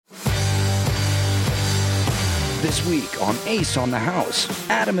This week on Ace on the House,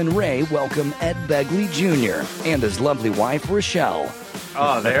 Adam and Ray welcome Ed Begley Jr. and his lovely wife, Rochelle.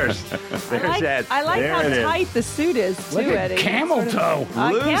 Oh, there's Ed. I like there how tight the suit is, too, Look at Eddie. camel toe.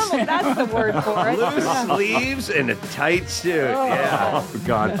 Camel, that's the word for it. Loose sleeves and a tight suit. Yeah. Oh,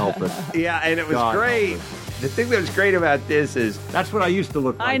 God help it. Yeah, and it was God great. The thing that was great about this is That's what I used to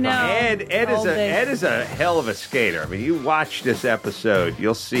look like. I know. Ed is a hell of a skater. I mean, you watch this episode,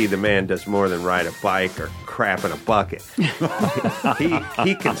 you'll see the man does more than ride a bike or crap in a bucket.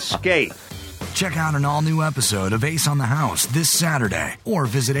 he can skate. Check out an all-new episode of Ace on the House this Saturday, or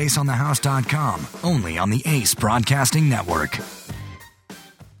visit aceonthehouse.com, only on the Ace Broadcasting Network.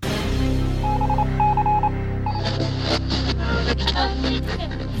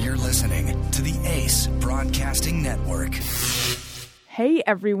 You're listening to the Ace Broadcasting Network. Hey,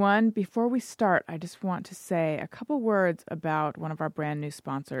 everyone. Before we start, I just want to say a couple words about one of our brand new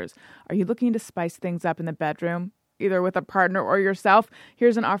sponsors. Are you looking to spice things up in the bedroom, either with a partner or yourself?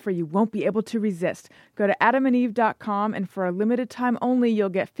 Here's an offer you won't be able to resist. Go to adamandeve.com, and for a limited time only, you'll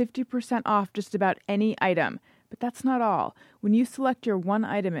get 50% off just about any item. But that's not all. When you select your one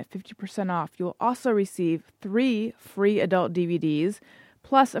item at 50% off, you'll also receive 3 free adult DVDs,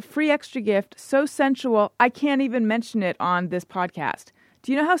 plus a free extra gift so sensual I can't even mention it on this podcast.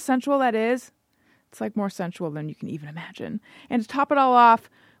 Do you know how sensual that is? It's like more sensual than you can even imagine. And to top it all off,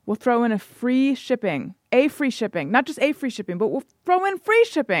 we'll throw in free shipping, not just a free shipping, but we'll throw in free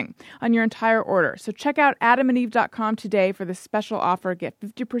shipping on your entire order. So check out adamandeve.com today for this special offer. Get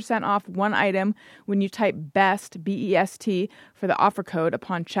 50% off one item when you type BEST, B-E-S-T, for the offer code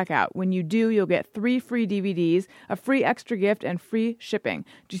upon checkout. When you do, you'll get 3 free DVDs, a free extra gift, and free shipping.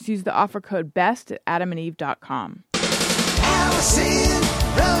 Just use the offer code BEST at adamandeve.com. Allison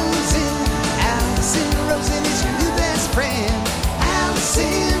Rosen is your new best friend.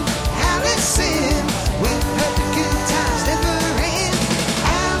 Allison, with her the good times never end.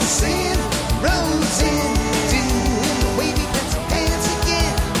 Allison Rosen, doing the wavy pencil dance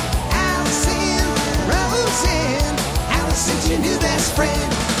again. Allison's your new best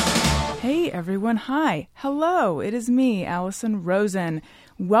friend. Hey everyone, hi. Hello, it is me, Allison Rosen.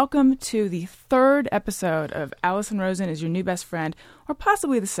 Welcome to the 3rd episode of Allison Rosen is Your New Best Friend, or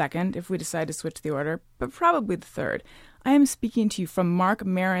possibly the 2nd if we decide to switch the order, but probably the 3rd. I am speaking to you from Marc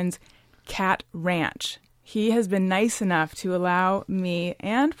Maron's Cat Ranch. He has been nice enough to allow me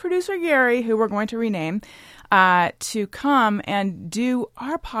and producer Gary, who we're going to rename, to come and do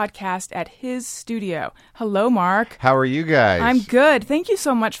our podcast at his studio. Hello, Mark. How are you guys? I'm good. Thank you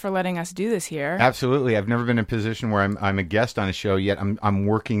so much for letting us do this here. Absolutely. I've never been in a position where I'm a guest on a show yet. I'm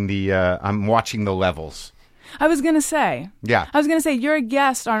working I'm watching the levels. I was going to say. Yeah. I was going to say, you're a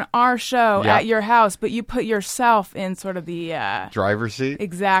guest on our show Yeah. at your house, but you put yourself in sort of the... driver's seat?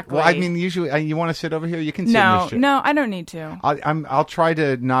 Exactly. Well, I mean, usually, you want to sit over here? You can sit in No, this chair. no, I don't need to. I'll try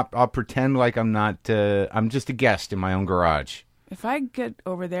to not... I'll pretend like I'm not... I'm just a guest in my own garage. If I get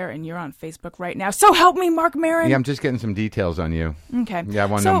over there and you're on Facebook right now, so help me, Marc Maron. Yeah, I'm just getting some details on you. Okay. Yeah, I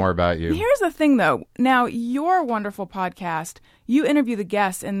want to know more about you. Here's the thing, though. Now, your wonderful podcast, you interview the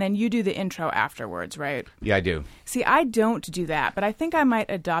guests, and then you do the intro afterwards, right? Yeah, I do. See, I don't do that, but I think I might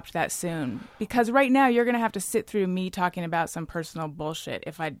adopt that soon. Because right now, you're going to have to sit through me talking about some personal bullshit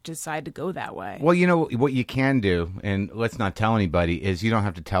if I decide to go that way. Well, you know, what you can do, and let's not tell anybody, is you don't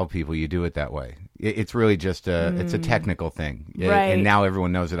have to tell people you do it that way. It's really just it's a technical thing. Right. And now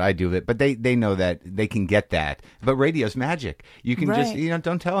everyone knows that I do it, but they know that, they can get that. But radio's magic. You can just,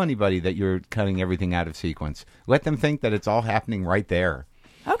 don't tell anybody that you're cutting everything out of sequence. Let them think that it's all happening right there.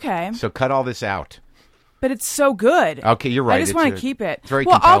 Okay. So cut all this out. But it's so good. Okay, you're right. I just want to keep it. It's very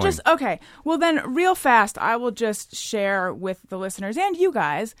compelling. compelling. Well, then, real fast, I will just share with the listeners and you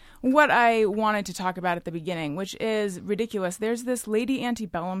guys what I wanted to talk about at the beginning, which is ridiculous. There's this Lady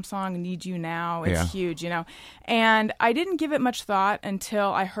Antebellum song, Need You Now. It's huge, And I didn't give it much thought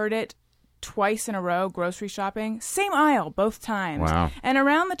until I heard it twice in a row, grocery shopping. Same aisle, both times. Wow. And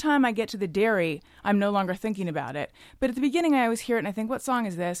around the time I get to the dairy, I'm no longer thinking about it. But at the beginning, I always hear it and I think, what song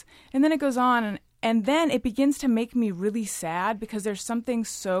is this? And then it goes on and then it begins to make me really sad because there's something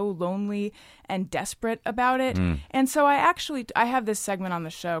so lonely and desperate about it. And so I have this segment on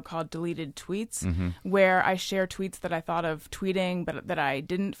the show called Deleted Tweets, where I share tweets that I thought of tweeting, but that I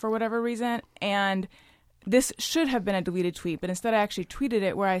didn't for whatever reason. And this should have been a deleted tweet, but instead I actually tweeted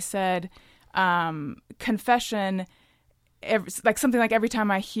it where I said, confession, something like every time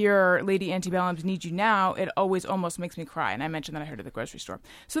I hear Lady Antebellum's Need You Now, it always almost makes me cry. And I mentioned that I heard it at the grocery store.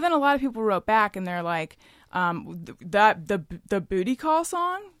 So then a lot of people wrote back and they're like, the booty call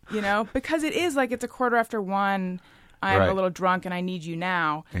song, because it is like it's 1:15 I'm Right. a little drunk and I need you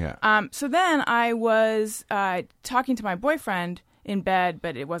now. Yeah. So then I was talking to my boyfriend in bed,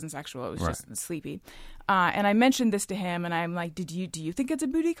 but it wasn't sexual. It was just sleepy. And I mentioned this to him, and I'm like, do you think it's a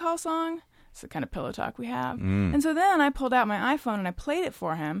booty call song? It's the kind of pillow talk we have. And so then I pulled out my iPhone and I played it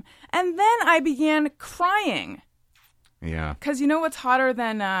for him. And then I began crying. Yeah. Because you know what's hotter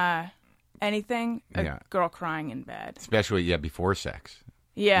than anything? A Yeah. girl crying in bed. Especially, before sex.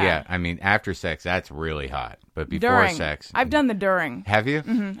 Yeah. Yeah, I mean, after sex, that's really hot. But before During. sex... I've done the during. Have you?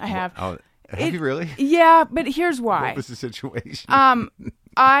 I have. Oh, have you really? Yeah, but here's why. What was the situation?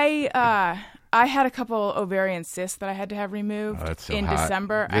 I had a couple ovarian cysts that I had to have removed Oh, that's so in hot.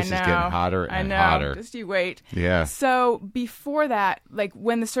 December. This I know. is getting hotter I and know. hotter. Just you wait. Yeah. So before that, like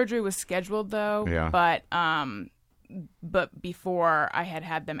when the surgery was scheduled, though, Yeah. but before I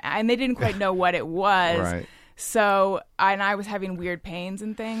had them, and they didn't quite know what it was. Right. So I was having weird pains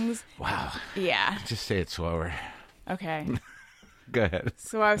and things. Wow. Yeah. Just say it slower. Okay. Go ahead.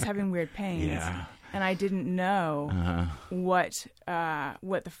 So I was having weird pains. Yeah. And I didn't know what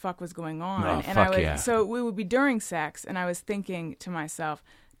the fuck was going on. Oh, and fuck I would, yeah. So it would be during sex, and I was thinking to myself,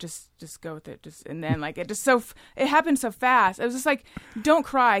 just go with it. And then like it happened so fast. I was just like, don't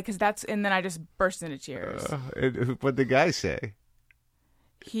cry, because and then I just burst into tears. What'd the guy say?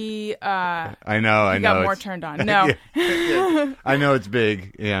 He I know. he got more it's- turned on. No. I know it's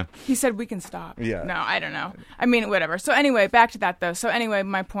big. Yeah. He said we can stop. Yeah. No, I don't know. I mean, whatever. So anyway, back to that though. So anyway,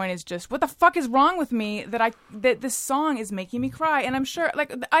 my point is just what the fuck is wrong with me that this song is making me cry, and I'm sure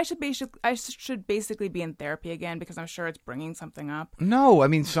like I should basically be in therapy again, because I'm sure it's bringing something up. No, I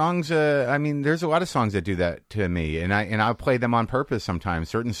mean songs. There's a lot of songs that do that to me, and I'll play them on purpose sometimes.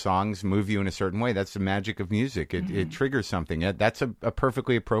 Certain songs move you in a certain way. That's the magic of music. It triggers something. That's a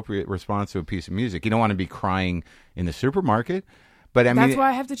perfectly appropriate response to a piece of music. You don't want to be crying in the supermarket, but I mean, That's why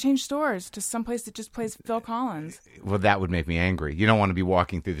I have to change stores to someplace that just plays Phil Collins. well, that would make me angry. You don't want to be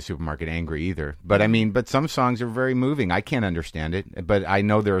walking through the supermarket angry either. But I mean, but some songs are very moving. I can't understand it, but I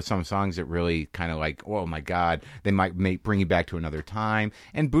know there are some songs that really kind of like, oh my God, they might bring you back to another time.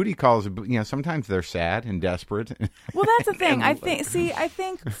 And booty calls, sometimes they're sad and desperate. Well, that's the thing. I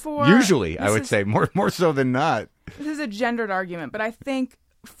think for Usually, I this would is- say more so than not. This is a gendered argument, but I think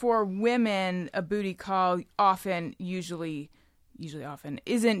for women, a booty call often isn't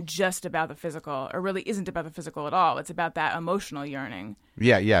just about the physical, or really isn't about the physical at all. It's about that emotional yearning.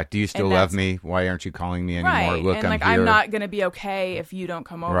 Yeah. Do you still And love that's- me? Why aren't you calling me anymore? Right. Look, and like I'm here. I'm not going to be okay if you don't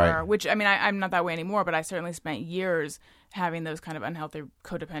come over. Right. Which I mean, I'm not that way anymore, but I certainly spent years having those kind of unhealthy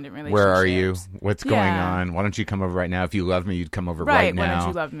codependent relationships. Where are you? What's going Yeah. on? Why don't you come over right now? If you love me, you'd come over right now. Why don't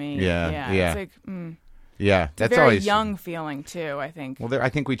you love me? Yeah. It's like Yeah, it's a that's very always young feeling too. I think. Well, I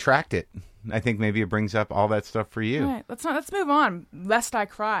think we tracked it. I think maybe it brings up all that stuff for you. All right, let's move on. Lest I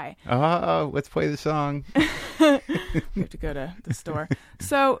cry. Oh, let's play the song. We have to go to the store.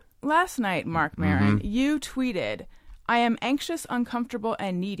 So last night, Mark Maron, Mm-hmm. you tweeted, "I am anxious, uncomfortable,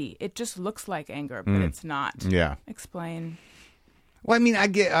 and needy. It just looks like anger, but it's not." Yeah. Explain. Well, I mean,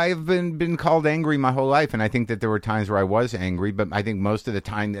 I've been called angry my whole life, and I think that there were times where I was angry, but I think most of the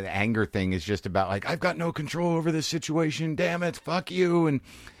time the anger thing is just about like, I've got no control over this situation. Damn it, fuck you.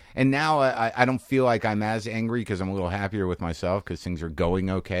 And now I don't feel like I'm as angry because I'm a little happier with myself because things are going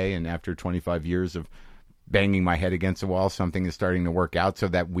okay. And after 25 years of banging my head against the wall, something is starting to work out. So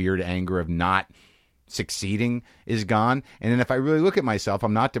that weird anger of not succeeding is gone. And then if I really look at myself,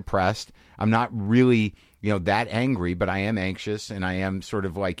 I'm not depressed. I'm not really, that angry, but I am anxious and I am sort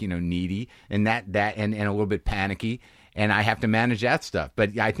of like, needy and that and a little bit panicky. And I have to manage that stuff.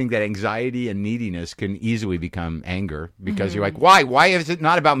 But I think that anxiety and neediness can easily become anger because you're like, why? Why is it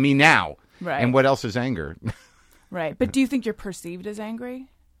not about me now? Right. And what else is anger? Right. But do you think you're perceived as angry?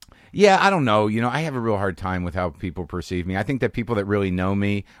 Yeah, I don't know. I have a real hard time with how people perceive me. I think that people that really know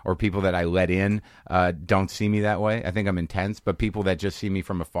me or people that I let in don't see me that way. I think I'm intense, but people that just see me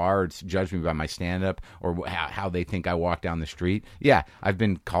from afar or judge me by my stand-up or how they think I walk down the street. Yeah, I've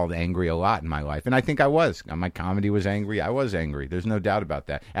been called angry a lot in my life, and I think I was. My comedy was angry. I was angry. There's no doubt about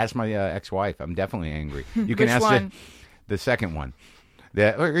that. Ask my ex-wife. I'm definitely angry. You can Which ask one? the second one.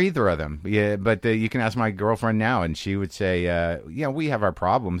 Or either of them, yeah. But you can ask my girlfriend now, and she would say, "Yeah, we have our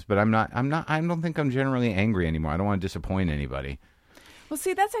problems, but I don't think I'm generally angry anymore. I don't want to disappoint anybody." Well,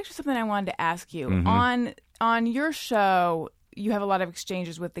 see, that's actually something I wanted to ask you. Mm-hmm. On your show, you have a lot of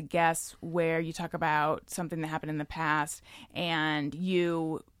exchanges with the guests where you talk about something that happened in the past, and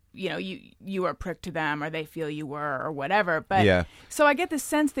you were a prick to them, or they feel you were, or whatever. But Yeah. So I get the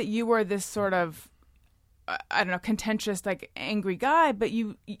sense that you were this sort of, I don't know, contentious, like angry guy, but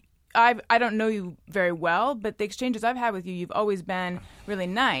I don't know you very well, but the exchanges I've had with you, you've always been really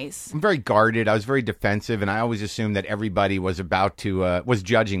nice. I'm very guarded. I was very defensive, and I always assumed that everybody was about to was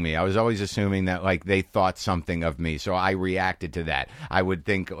judging me. I was always assuming that like they thought something of me, so I reacted to that. I would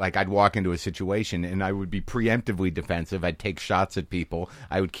think like I'd walk into a situation and I would be preemptively defensive. I'd take shots at people.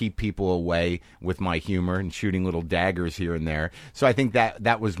 I would keep people away with my humor and shooting little daggers here and there. So I think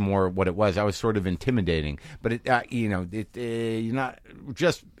that was more what it was. I was sort of intimidating, but you're not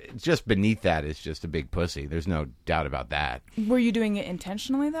just beneath that is just a big pussy. There's no doubt about that. Were you doing it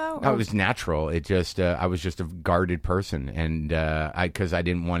intentionally though? No, it was natural. It just I was just a guarded person, and because I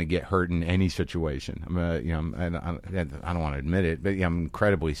didn't want to get hurt in any situation. I don't want to admit it, but I'm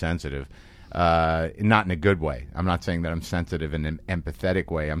incredibly sensitive. Not in a good way. I'm not saying that I'm sensitive in an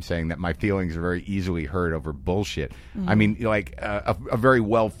empathetic way. I'm saying that my feelings are very easily hurt over bullshit. Mm-hmm. I mean, like a very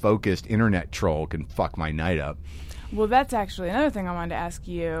well-focused internet troll can fuck my night up. Well, that's actually another thing I wanted to ask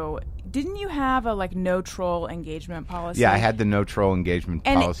you. Didn't you have a no troll engagement policy? Yeah, I had the no troll engagement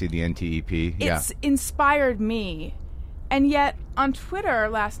policy, the NTEP. It's inspired me, and yet on Twitter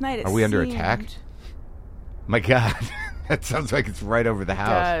last night, are we under attack? My God. That sounds like it's right over the house.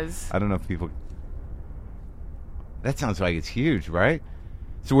 It does. I don't know if people... That sounds like it's huge, right?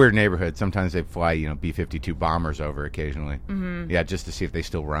 It's a weird neighborhood. Sometimes they fly, B-52 bombers over occasionally. Mm-hmm. Yeah, just to see if they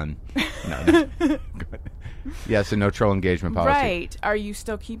still run. No. Yeah, so no troll engagement policy. Right. Are you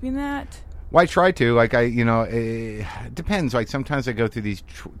still keeping that? Well, I try to. It depends. Like, sometimes I go through these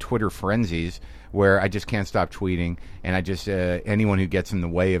Twitter frenzies where I just can't stop tweeting, and I just anyone who gets in the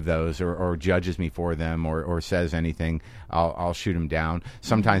way of those or judges me for them or says anything, I'll shoot them down.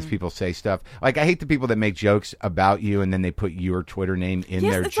 Sometimes people say stuff like, I hate the people that make jokes about you and then they put your Twitter name in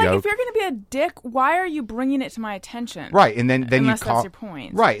their it's joke. Like, if you're going to be a dick, why are you bringing it to my attention? Right, and then Unless you call that's your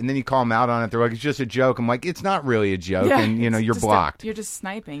point. Right, and then you call them out on it. They're like, it's just a joke. I'm like, it's not really a joke, and you're blocked. You're just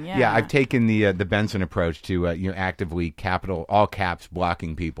sniping. Yeah. Yeah, I've taken the Benson approach to actively all caps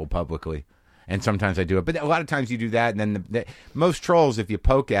blocking people publicly. And sometimes I do it. But a lot of times you do that, and then most trolls, if you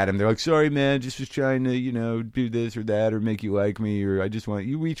poke at them, they're like, sorry, man, just was trying to, do this or that or make you like me, or I just want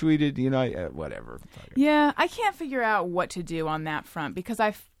you retweeted, whatever. Yeah, I can't figure out what to do on that front because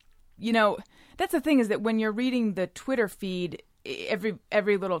that's the thing is that when you're reading the Twitter feed,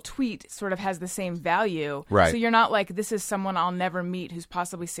 every little tweet sort of has the same value. Right. So you're not like, this is someone I'll never meet who's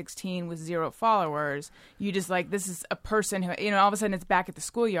possibly 16 with 0 followers. You just like, this is a person who, all of a sudden it's back at the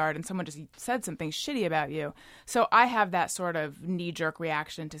schoolyard and someone just said something shitty about you. So I have that sort of knee-jerk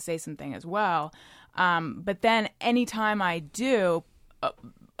reaction to say something as well. But then anytime I do,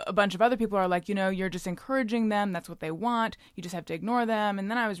 a bunch of other people are like, you're just encouraging them. That's what they want. You just have to ignore them.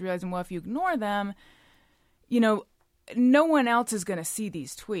 And then I was realizing, well, if you ignore them, no one else is going to see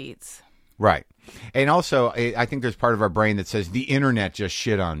these tweets. Right. And also, I think there's part of our brain that says the internet just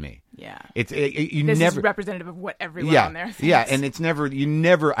shit on me. Yeah. This is representative of what everyone on there thinks. Yeah, and it's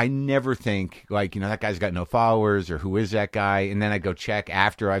I never think, like, that guy's got no followers, or who is that guy? And then I go check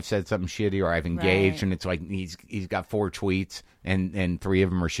after I've said something shitty or I've engaged, right. And it's like he's got 4 tweets, and 3 of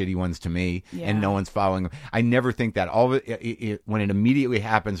them are shitty ones to me, yeah. And no one's following him. I never think that. All of it, when it immediately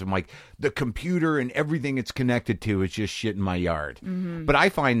happens, I'm like, the computer and everything it's connected to is just shit in my yard. Mm-hmm. But I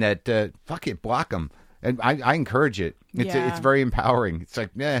find that, fuck it, block them. And I encourage it. It's very empowering. It's like,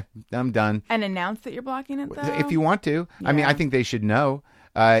 I'm done. And announce that you're blocking it, though? If you want to. Yeah. I mean, I think they should know.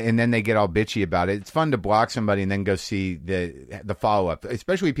 And then they get all bitchy about it. It's fun to block somebody and then go see the follow-up.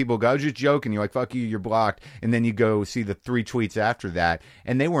 Especially people go, I was just joking. You're like, fuck you, you're blocked. And then you go see the 3 tweets after that.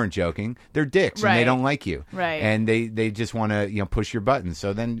 And they weren't joking. They're dicks, right. And they don't like you. Right. And they just want to push your button.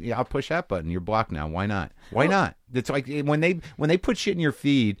 So then I'll push that button. You're blocked now. Why not? Why not? It's like when they put shit in your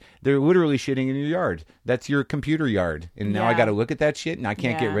feed, they're literally shitting in your yard. That's your computer yard. And now I got to look at that shit and I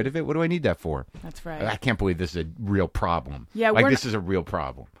can't get rid of it. What do I need that for? That's right. I can't believe this is a real problem. Yeah, this is a real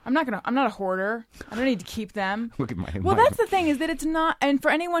problem. I'm not a hoarder. I don't need to keep them. Look at my. Well, that's the thing is that it's not. And for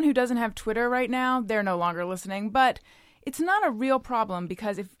anyone who doesn't have Twitter right now, they're no longer listening. But it's not a real problem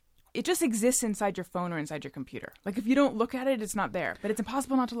because if it just exists inside your phone or inside your computer. Like if you don't look at it, it's not there. But it's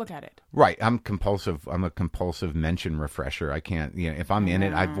impossible not to look at it. Right. I'm compulsive. I'm a compulsive mention refresher. I can't. If I'm in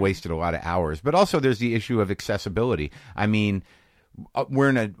it, I've wasted a lot of hours. But also, there's the issue of accessibility. I mean. We're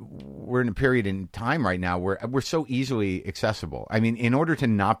in a period in time right now where we're so easily accessible. I mean, in order to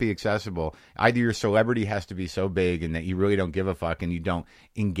not be accessible, either your celebrity has to be so big and that you really don't give a fuck and you don't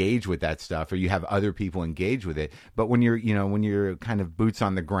engage with that stuff, or you have other people engage with it. But when you're kind of boots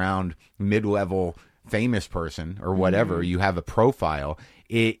on the ground, mid-level famous person or whatever, you have a profile.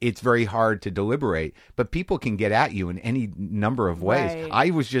 it's very hard to deliberate. But people can get at you in any number of ways. Right. I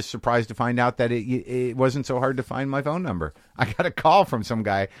was just surprised to find out that it wasn't so hard to find my phone number. I got a call from some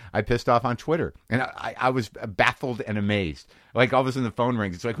guy I pissed off on Twitter, and I was baffled and amazed. Like, all of a sudden the phone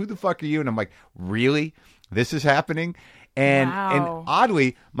rings. It's like, who the fuck are you? And I'm like, really? This is happening? And Wow.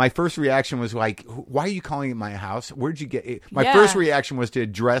 oddly, my first reaction was like, why are you calling at my house? Where'd you get it? My Yeah. first reaction was to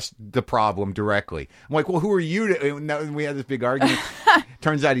address the problem directly. I'm like, well, who are you? And we had this big argument.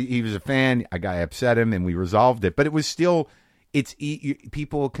 Turns out he was a fan. A guy upset him, and we resolved it. But it was still,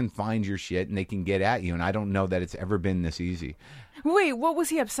 people can find your shit, and they can get at you. And I don't know that it's ever been this easy. Wait, what was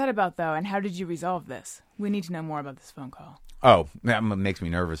he upset about, though, and how did you resolve this? We need to know more about this phone call. Oh, that makes me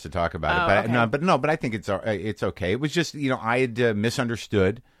nervous to talk about it. But okay. but I think it's okay. It was just, I had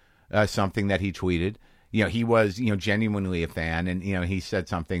misunderstood something that he tweeted. He was, genuinely a fan, and he said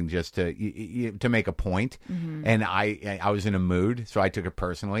something just to make a point. Mm-hmm. And I was in a mood, so I took it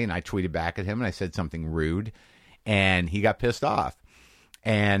personally, and I tweeted back at him, and I said something rude, and he got pissed off.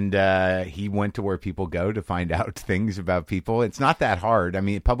 And he went to where people go to find out things about people. It's not that hard. I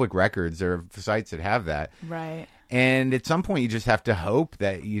mean, public records, there are sites that have that. Right. And at some point, you just have to hope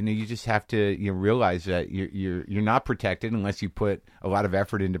that you just have to realize that you're not protected unless you put a lot of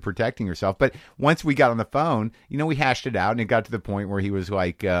effort into protecting yourself. But once we got on the phone, we hashed it out, and it got to the point where he was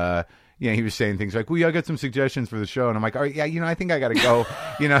like, he was saying things like, "Well, yeah, I got some suggestions for the show," and I'm like, "All right, yeah, I think I got to go,"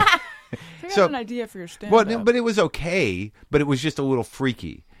 Figure out an idea for your stand-up. Well, but it was okay, but it was just a little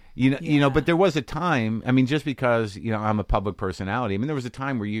freaky. But there was a time, I mean, just because, I'm a public personality, I mean, there was a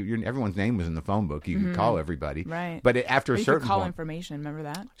time where everyone's name was in the phone book. You could call everybody. Right. But after a you certain could call point. information, remember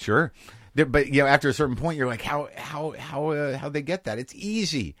that? Sure. But, after a certain point, you're like, how they get that? It's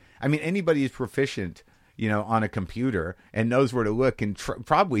easy. I mean, anybody who's proficient, on a computer and knows where to look can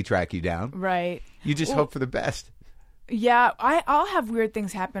probably track you down. Right. You just hope for the best. Yeah, I'll have weird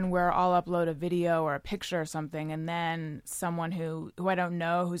things happen where I'll upload a video or a picture or something, and then someone who I don't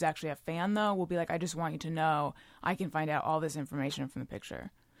know, who's actually a fan, though, will be like, I just want you to know I can find out all this information from the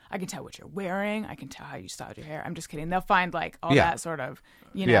picture. I can tell what you're wearing. I can tell how you styled your hair. I'm just kidding. They'll find, like, all that sort of,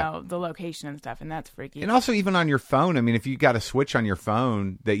 the location and stuff, and that's freaky. And also, even on your phone, I mean, if you got a switch on your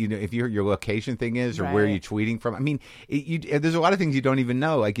phone that, if your location thing is, or where you're tweeting from, I mean, there's a lot of things you don't even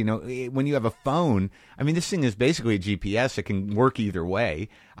know. Like, when you have a phone, I mean, this thing is basically a GPS. It can work either way.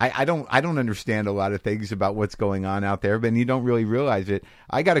 I don't understand a lot of things about what's going on out there, but you don't really realize it.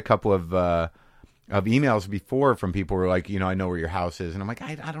 I got a couple of emails before from people who were like, I know where your house is. And I'm like,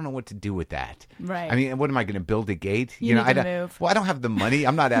 I don't know what to do with that. Right. I mean, what am I going to build a gate? You need to move. Well, I don't have the money.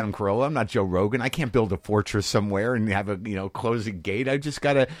 I'm not Adam Carolla. I'm not Joe Rogan. I can't build a fortress somewhere and have a, close a gate. I just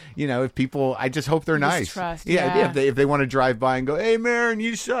got to, if people, I just hope they're nice. Trust, yeah. If they want to drive by and go, hey, Marin,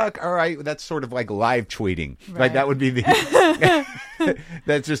 you suck. All right. That's sort of like live tweeting. Right. Like that would be the,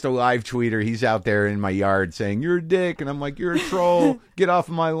 that's just a live tweeter. He's out there in my yard saying, you're a dick. And I'm like, you're a troll. Get off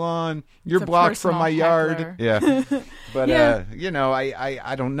of my lawn. You're blocked from my yard. Heckler. Yeah. But, Yeah.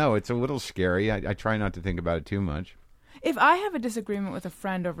 I don't know. It's a little scary. I try not to think about it too much. If I have a disagreement with a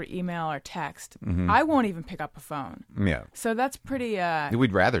friend over email or text, I won't even pick up a phone. Yeah. So that's pretty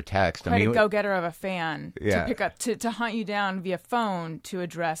We'd rather text. quite a go-getter of a fan Yeah. to pick up to hunt you down via phone to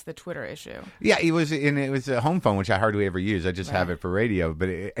address the Twitter issue. Yeah, it was a home phone, which I hardly ever use. I just have it for radio. But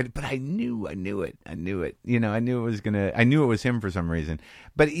I knew it. I knew it was him for some reason.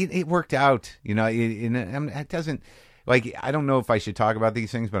 But it worked out. It doesn't, like, I don't know if I should talk about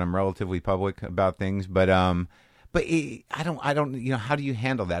these things, but I'm relatively public about things. But I don't. How do you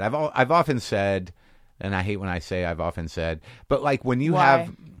handle that? I've often said, and I hate when I say I've often said, but like when you Why?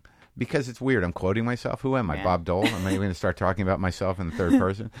 have. Because it's weird. I'm quoting myself. Who am I? Yeah. Bob Dole? Am I even going to start talking about myself in the third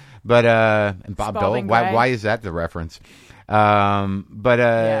person? But and Bob Spalding Dole. Gray. Why is that the reference? But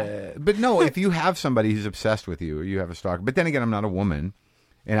no. If you have somebody who's obsessed with you, or you have a stalker. But then again, I'm not a woman,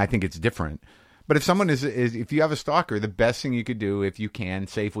 and I think it's different. But if someone is if you have a stalker, the best thing you could do, if you can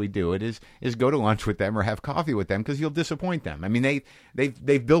safely do it, is go to lunch with them or have coffee with them, because you'll disappoint them. I mean,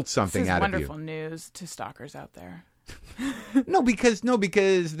 they've built something This is out of you. wonderful news to stalkers out there. No, because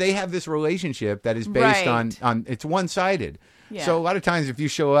they have this relationship that is based Right. on it's one-sided. Yeah. So a lot of times, if you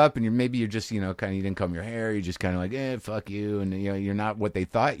show up and you're just kind of, you didn't comb your hair, you're just kind of like, fuck you, and you're not what they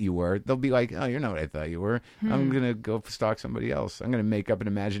thought you were. They'll be like, oh, you're not what I thought you were. I'm gonna go stalk somebody else. I'm gonna make up an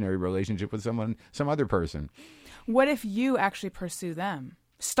imaginary relationship with some other person. What if you actually pursue them?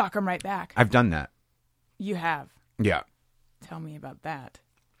 Stalk them right back. I've done that. You have. Yeah. Tell me about that.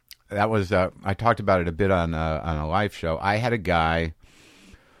 That was I talked about it a bit on a live show. I had a guy.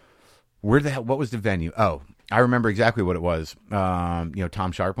 Where the hell? What was the venue? Oh, I remember exactly what it was. Tom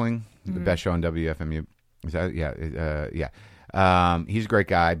Sharpling, the best show on WFMU. Is that yeah? He's a great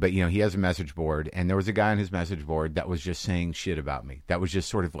guy, but he has a message board, and there was a guy on his message board that was just saying shit about me. That was just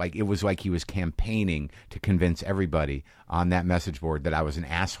sort of like, it was like he was campaigning to convince everybody on that message board that I was an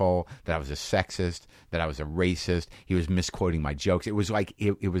asshole, that I was a sexist, that I was a racist. He was misquoting my jokes. It was like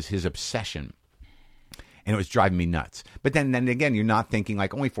it was his obsession. And it was driving me nuts. But then again, you're not thinking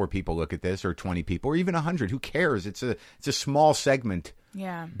like only 4 people look at this, or 20 people, or even 100. Who cares? It's a small segment.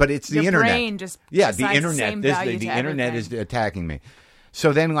 Yeah. But it's the Your internet. brain just the decides internet. the same value The to internet everything. is attacking me.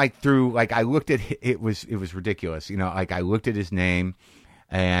 So then, I looked at it was ridiculous. I looked at his name,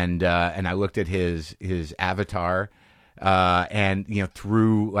 and I looked at his avatar. And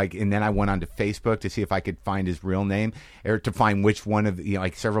then I went onto Facebook to see if I could find his real name, or to find which one of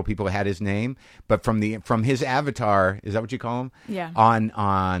several people had his name. But from his avatar, is that what you call him? Yeah.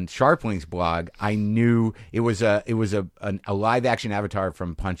 On Sharpling's blog, I knew it was a live action avatar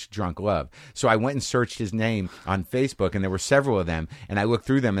from Punch Drunk Love. So I went and searched his name on Facebook, and there were several of them. And I looked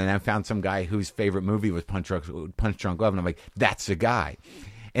through them, and I found some guy whose favorite movie was Punch Drunk Love, and I'm like, that's the guy.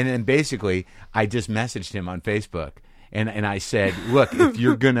 And then basically, I just messaged him on Facebook. And I said, look, if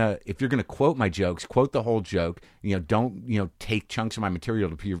you're gonna quote my jokes, quote the whole joke. Don't take chunks of my material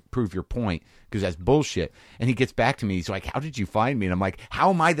to prove your point, because that's bullshit. And he gets back to me. He's like, how did you find me? And I'm like, how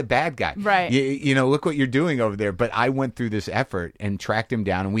am I the bad guy? Right. Look what you're doing over there. But I went through this effort and tracked him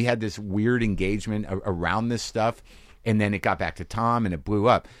down, and we had this weird engagement around this stuff. And then it got back to Tom, and it blew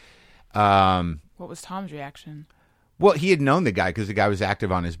up. What was Tom's reaction? Well, he had known the guy because the guy was active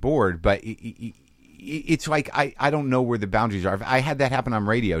on his board, but it's like I don't know where the boundaries are. I had that happen on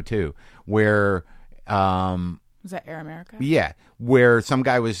radio too, where Was that Air America? yeah, where some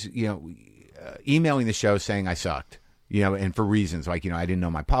guy was emailing the show saying I sucked, and for reasons like I didn't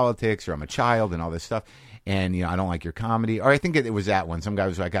know my politics, or I'm a child, and all this stuff, and I don't like your comedy, or I think it was that one. Some guy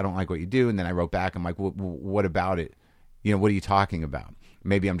was like, I don't like what you do, and then I wrote back, I'm like, well, what about it? What are you talking about?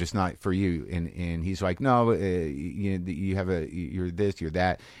 Maybe I'm just not for you. And he's like, no, you're this, you're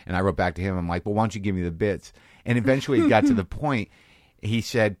that. And I wrote back to him. I'm like, well, why don't you give me the bits? And eventually it got to the point, he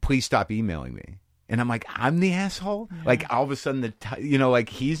said, please stop emailing me. And I'm like, I'm the asshole? Yeah. Like all of a sudden,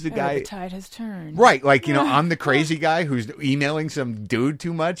 he's the guy. The tide has turned. Right. I'm the crazy guy who's emailing some dude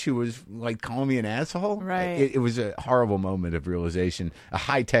too much who was like calling me an asshole. Right. It was a horrible moment of realization, a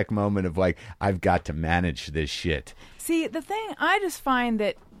high-tech moment of like, I've got to manage this shit. See, the thing, I just find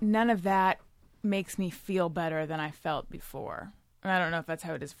that none of that makes me feel better than I felt before. I don't know if that's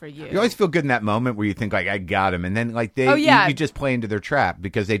how it is for you. You always feel good in that moment where you think like, I got him. And then like you just play into their trap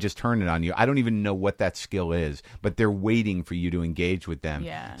because they just turn it on you. I don't even know what that skill is, but they're waiting for you to engage with them.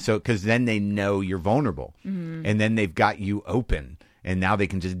 Yeah. So, because then they know you're vulnerable, and then they've got you open. And now they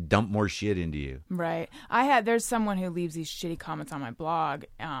can just dump more shit into you. Right. There's someone who leaves these shitty comments on my blog,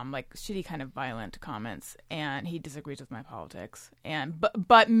 like shitty kind of violent comments, and he disagrees with my politics,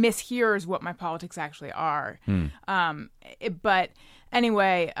 but mishears what my politics actually are. But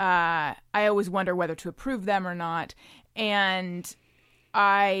anyway, I always wonder whether to approve them or not. And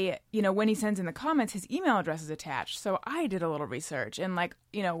when he sends in the comments, his email address is attached. So I did a little research, and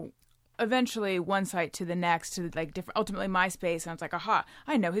eventually one site to the next, to like different, ultimately MySpace, and I was like, aha,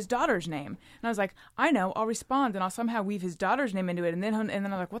 I know his daughter's name. And I was like, I know, I'll respond, and I'll somehow weave his daughter's name into it. And then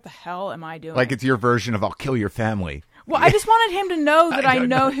I'm like, what the hell am I doing? Like it's your version of I'll kill your family. Well, I just wanted him to know that I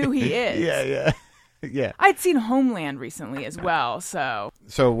know who he is. Yeah. Yeah. I'd seen Homeland recently as well, so.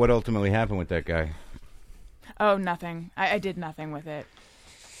 So what ultimately happened with that guy? Oh, nothing. I did nothing with it.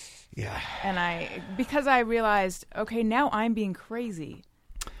 Yeah. And because I realized, okay, now I'm being crazy.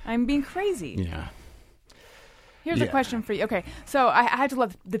 I'm being crazy. Yeah. Here's a question for you. Okay, so I had to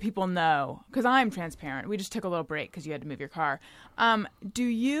let the people know, because I'm transparent. We just took a little break because you had to move your car. Do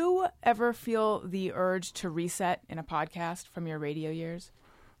you ever feel the urge to reset in a podcast from your radio years?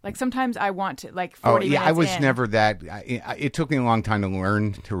 Like sometimes I want to, like 40 minutes I was in. never that. It took me a long time to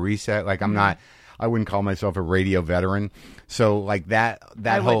learn to reset. Like I'm not. I wouldn't call myself a radio veteran. So like that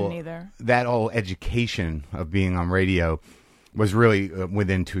whole education of being on radio was really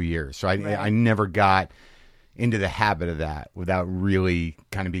within 2 years. So I never got into the habit of that without really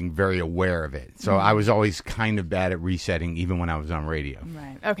kind of being very aware of it. So I was always kind of bad at resetting even when I was on radio.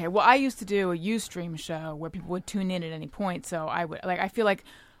 Right. Okay. Well, I used to do a Ustream show where people would tune in at any point. So I feel like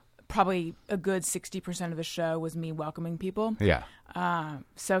probably a good 60% of the show was me welcoming people. Yeah.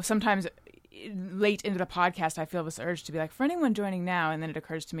 So sometimes late into the podcast, I feel this urge to be like, for anyone joining now, and then it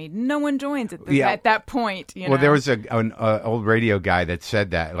occurs to me, no one joins at that point. You know? There was an old radio guy that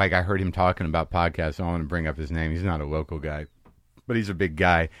said that. Like I heard him talking about podcasts. I don't want to bring up his name. He's not a local guy, but he's a big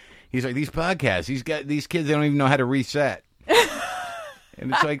guy. He's like, these podcasts, these kids, they don't even know how to reset.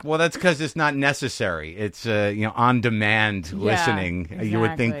 And it's like, well, that's because it's not necessary. It's on demand listening. Exactly. You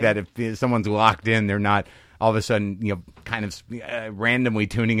would think that if someone's locked in, they're not all of a sudden kind of randomly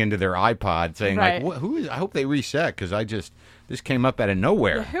tuning into their iPod saying Right. like, who is? I hope they reset because this came up out of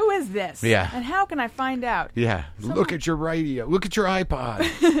nowhere. Yeah, who is this? Yeah. And how can I find out? Yeah, look at your radio. Look at your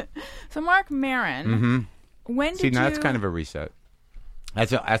iPod. So Mark Maron, when did Now you... that's kind of a reset.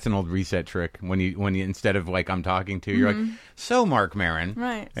 That's an old reset trick. When you instead of like I'm talking to, you're like, so Mark Maron.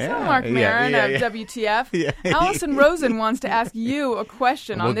 Right. Yeah, So Mark Maron of WTF. Yeah. Allison Rosen wants to ask you a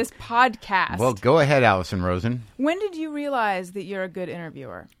question on this podcast. Well, go ahead, Allison Rosen. When did you realize that you're a good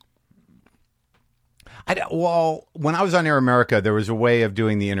interviewer? Well, when I was on Air America, there was a way of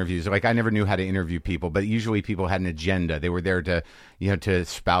doing the interviews. Like I never knew how to interview people, but usually people had an agenda. They were there to, to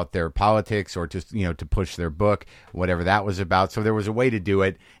spout their politics or to, to push their book, whatever that was about. So there was a way to do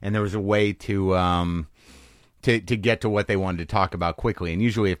it, and there was a way to get to what they wanted to talk about quickly. And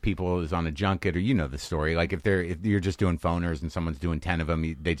usually, if people is on a junket, or the story, like if you're just doing phoners and someone's doing 10 of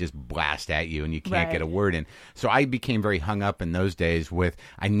them, they just blast at you and you can't get a word in. So I became very hung up in those days with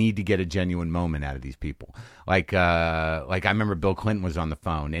I need to get a genuine moment out of these people. Like I remember Bill Clinton was on the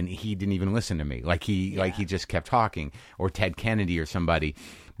phone and he didn't even listen to me. Like he just kept talking, or Ted Kennedy or somebody.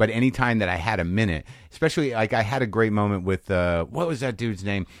 But anytime that I had a minute, especially like I had a great moment with what was that dude's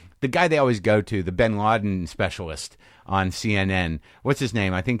name? The guy they always go to, the Bin Laden specialist on CNN. What's his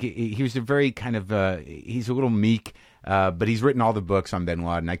name? I think he was a very kind of, he's a little meek, but he's written all the books on Bin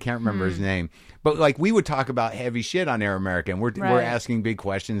Laden. I can't remember his name. But like we would talk about heavy shit on Air America, and we're asking big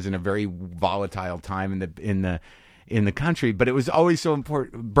questions in a very volatile time in the country. But it was always so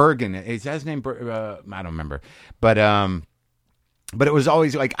important. Bergen, is that his name? I don't remember. But it was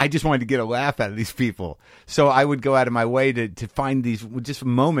always like, I just wanted to get a laugh out of these people. So I would go out of my way to find these just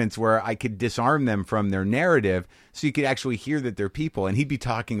moments where I could disarm them from their narrative so you could actually hear that they're people. And he'd be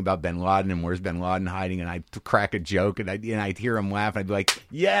talking about Bin Laden and where's Bin Laden hiding, and I'd crack a joke and I'd hear him laugh and I'd be like,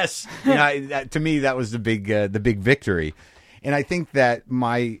 yes! To me, that was the big victory. And I think that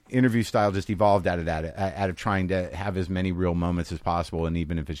my interview style just evolved out of that, out of trying to have as many real moments as possible, and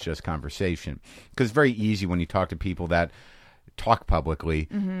even if it's just conversation. Because it's very easy when you talk to people that talk publicly.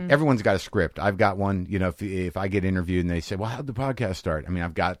 Everyone's got a script. I've got one. If I get interviewed and they say, well, how'd the podcast start? I mean,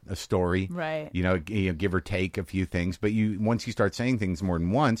 I've got a story, right? Give or take a few things, but once you start saying things more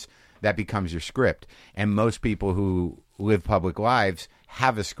than once, that becomes your script. And most people who live public lives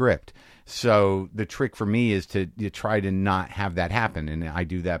have a script. So the trick for me is to try to not have that happen. And I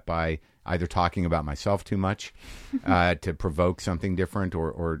do that by either talking about myself too much to provoke something different,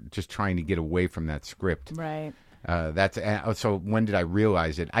 or just trying to get away from that script. Right. So when did I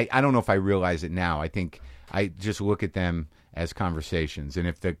realize it? I don't know if I realize it now. I think I just look at them as conversations, and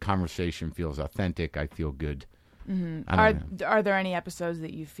if the conversation feels authentic, I feel good. Are there any episodes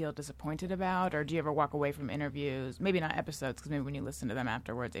that you feel disappointed about, or do you ever walk away from interviews? Maybe not episodes, because maybe when you listen to them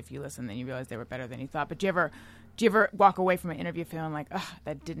afterwards, if you listen, then you realize they were better than you thought. But do you ever walk away from an interview feeling like,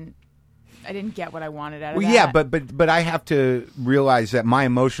 I didn't get what I wanted out of that? Yeah, but I have to realize that my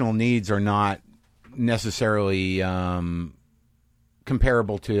emotional needs are not necessarily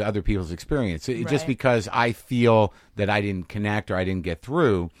comparable to other people's experience. Just because I feel that I didn't connect or I didn't get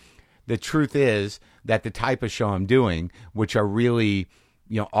through, the truth is that the type of show I'm doing, which are really,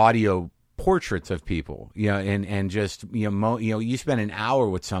 audio portraits of people, and just, you spend an hour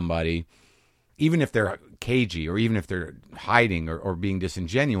with somebody, even if they're cagey or even if they're hiding or being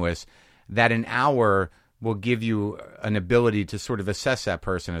disingenuous, that an hour will give you an ability to sort of assess that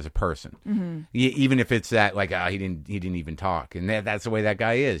person as a person, even if it's that like he didn't even talk, and that's the way that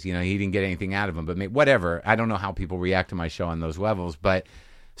guy is. He didn't get anything out of him, but whatever. I don't know how people react to my show on those levels, but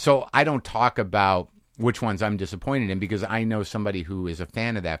so I don't talk about which ones I'm disappointed in, because I know somebody who is a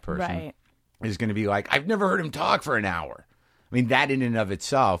fan of that person is going to be like, I've never heard him talk for an hour. I mean, that in and of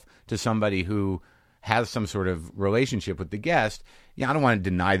itself, to somebody who has some sort of relationship with the guest, I don't want to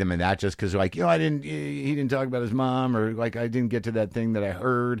deny them in that just because, like, he didn't talk about his mom, or like I didn't get to that thing that I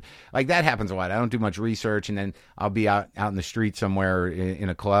heard. Like, that happens a lot. I don't do much research, and then I'll be out in the street somewhere in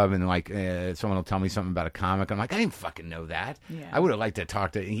a club, and like someone will tell me something about a comic. I'm like, I didn't fucking know that. Yeah. I would have liked to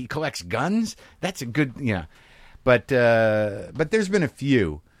talk to. He collects guns. That's a good, But there's been a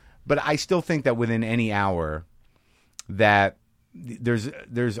few, but I still think that within any hour, that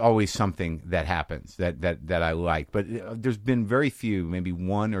there's always something that happens that I like, but there's been very few, maybe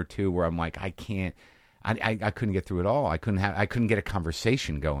one or two, where I'm like, I couldn't get through it all. I couldn't get a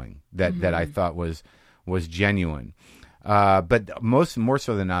conversation going that I thought was genuine. But more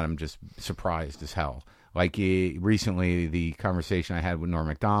so than not, I'm just surprised as hell. Like recently, the conversation I had with Norm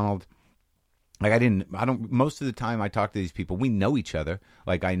Macdonald, Like most of the time I talk to these people, we know each other.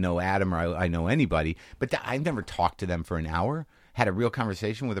 Like I know Adam or I know anybody, but I've never talked to them for an hour, had a real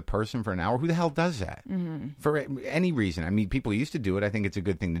conversation with a person for an hour. Who the hell does that? Mm-hmm. For any reason? I mean, people used to do it. I think it's a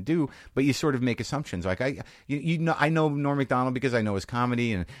good thing to do, but you sort of make assumptions. Like I know Norm Macdonald because I know his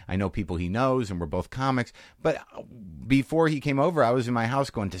comedy and I know people he knows and we're both comics. But before he came over, I was in my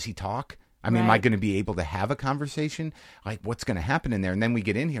house going, does he talk? I mean, am I going to be able to have a conversation? Like, what's going to happen in there? And then we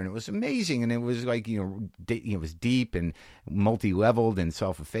get in here, and it was amazing, and it was like, it was deep and multi-leveled and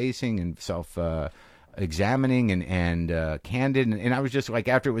self-effacing and self-examining and candid. And I was just like,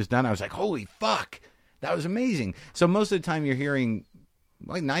 after it was done, I was like, holy fuck, that was amazing. So most of the time, you're hearing,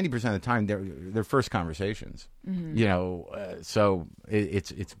 like 90% of the time, they're first conversations. Mm-hmm. So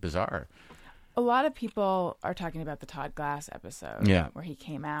it's bizarre. A lot of people are talking about the Todd Glass episode where he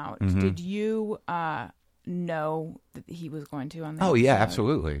came out. Mm-hmm. Did you know that he was going to on that Oh, yeah, episode?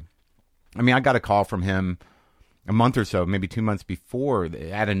 absolutely. I mean, I got a call from him a month or so, maybe 2 months before,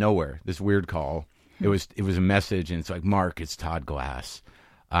 out of nowhere, this weird call. It was a message, and it's like, Mark, it's Todd Glass.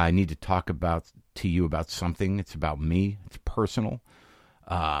 I need to talk to you about something. It's about me. It's personal.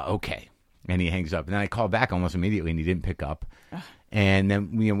 Okay. And he hangs up. And then I called back almost immediately, and he didn't pick up. And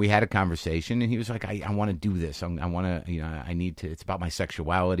then we had a conversation, and he was like, I want to do this. I want to, I need to, it's about my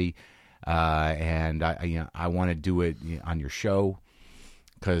sexuality. And I want to do it on your show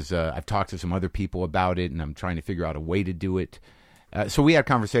because I've talked to some other people about it, and I'm trying to figure out a way to do it. So we had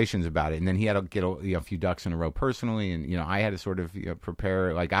conversations about it, and then he had to get a few ducks in a row personally, and I had to sort of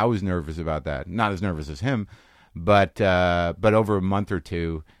prepare. Like I was nervous about that, not as nervous as him, but over a month or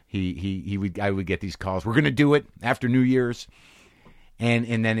two, I would get these calls. We're going to do it after New Year's. And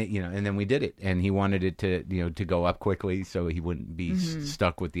then and then we did it, and he wanted it to go up quickly so he wouldn't be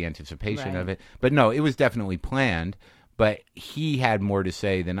stuck with the anticipation of it. But no, it was definitely planned. But he had more to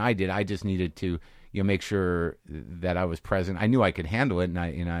say than I did. I just needed to make sure that I was present. I knew I could handle it, and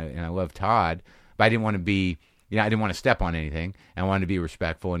I love Todd, but I didn't want to be I didn't want to step on anything. I wanted to be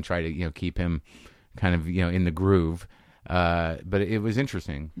respectful and try to keep him kind of in the groove. But it was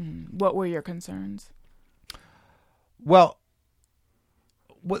interesting. What were your concerns? Well,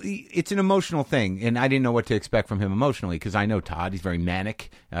 it's an emotional thing, and I didn't know what to expect from him emotionally because I know Todd. He's very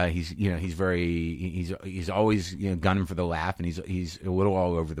manic. He's always gunning for the laugh, and he's a little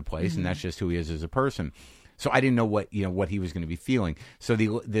all over the place, and that's just who he is as a person. So I didn't know what he was going to be feeling. So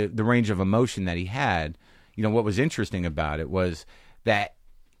the range of emotion that he had, what was interesting about it was that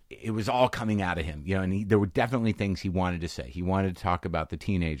it was all coming out of him, and there were definitely things he wanted to say. He wanted to talk about the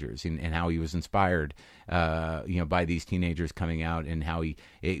teenagers and how he was inspired, by these teenagers coming out, and how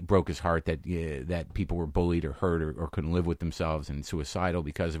it broke his heart that people were bullied or hurt or couldn't live with themselves and suicidal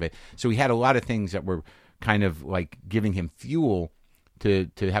because of it. So he had a lot of things that were kind of like giving him fuel to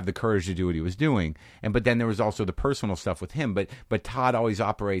have the courage to do what he was doing. But then there was also the personal stuff with him. But Todd always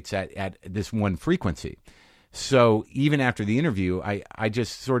operates at this one frequency. So even after the interview, I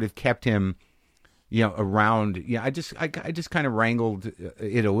just sort of kept him, around. I just kind of wrangled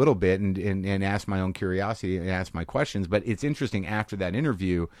it a little bit and asked my own curiosity and asked my questions. But it's interesting, after that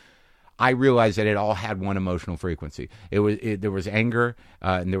interview, I realized that it all had one emotional frequency. There was anger,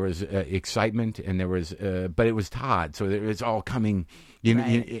 and there was excitement, and there was, but it was Todd. So it was all coming,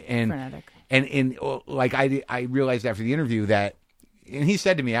 frenetic. And like I realized after the interview that. And he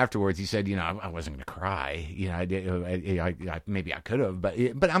said to me afterwards, he said, I wasn't going to cry. Maybe I could have,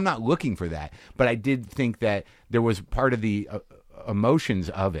 but I'm not looking for that. But I did think that there was part of the emotions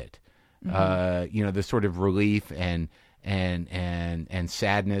of it, the sort of relief and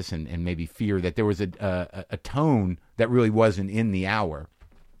sadness and maybe fear, that there was a tone that really wasn't in the hour.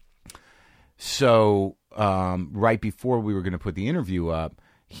 So right before we were going to put the interview up,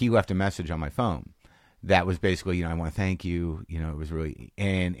 he left a message on my phone. That was basically, I want to thank you. It was really,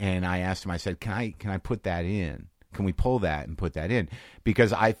 and I asked him. I said, can I put that in? Can we pull that and put that in?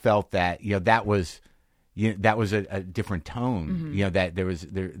 Because I felt that that was a different tone. That there was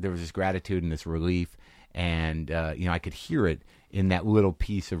this gratitude and this relief, and I could hear it in that little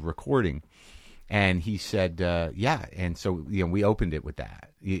piece of recording. And he said, yeah. And so we opened it with that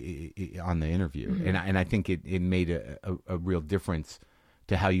on the interview, and I think it made a real difference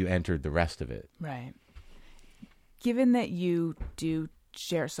to how you entered the rest of it. Right. Given that you do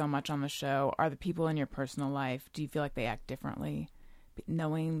share so much on the show, are the people in your personal life, do you feel like they act differently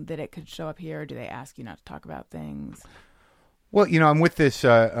knowing that it could show up here? Or do they ask you not to talk about things? Well, I'm with this.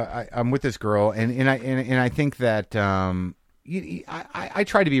 I'm with this girl, and I think that I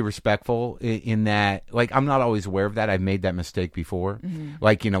try to be respectful in that, like, I'm not always aware of that. I've made that mistake before.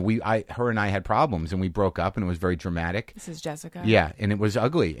 Like, her and I had problems and we broke up and it was very dramatic. This is Jessica. Yeah, and it was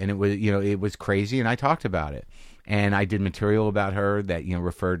ugly and it was, it was crazy, and I talked about it. And I did material about her that,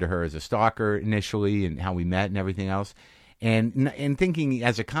 referred to her as a stalker initially and how we met and everything else. And thinking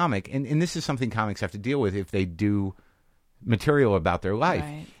as a comic, and this is something comics have to deal with if they do material about their life,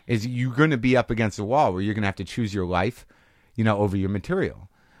 Right. is you're going to be up against the wall where you're going to have to choose your life, over your material.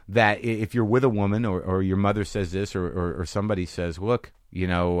 That if you're with a woman or your mother says this or somebody says, look,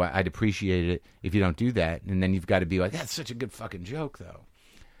 I'd appreciate it if you don't do that. And then you've got to be like, that's such a good fucking joke, though.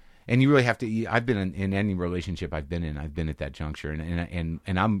 And you really have to. I've been in any relationship I've been in. I've been at that juncture, and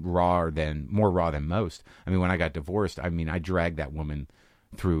I'm more raw than most. I mean, when I got divorced, I dragged that woman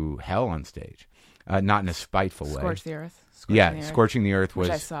through hell on stage, not in a spiteful way. Scorch the Earth. Scorching the Earth was.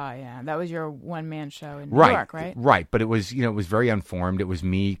 Which I saw. Yeah, that was your one-man show in New Right, York, right? Right, but it was it was very unformed. It was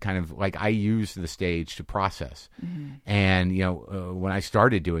me kind of like I used the stage to process, and when I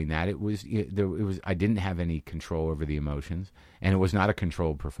started doing that, it was I didn't have any control over the emotions. And it was not a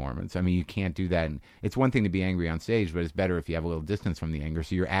controlled performance. I mean, you can't do that. And it's one thing to be angry on stage, but it's better if you have a little distance from the anger.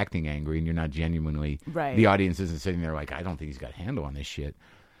 So you're acting angry and you're not genuinely. Right. The audience isn't sitting there like, I don't think he's got a handle on this shit.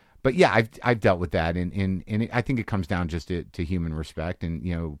 But yeah, I've dealt with that, and I think it comes down just to human respect,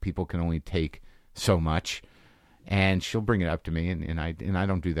 and people can only take so much. And she'll bring it up to me, and I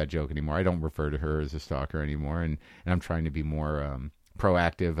don't do that joke anymore. I don't refer to her as a stalker anymore, and I'm trying to be more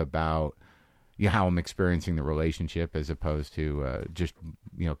proactive about. How I'm experiencing the relationship as opposed to just,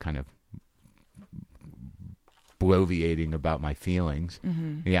 kind of bloviating about my feelings.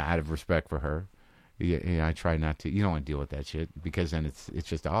 Yeah, out of respect for her. Yeah, I try not to. You don't want to deal with that shit because then it's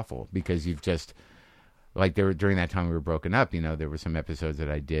just awful. Because you've just, like, during that time we were broken up, there were some episodes that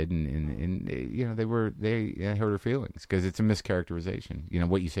I did and they hurt her feelings because it's a mischaracterization.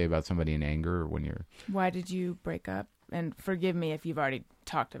 What you say about somebody in anger or when you're. Why did you break up? And forgive me if you've already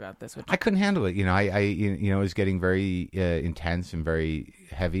talked about this. I couldn't handle it. It was getting very intense and very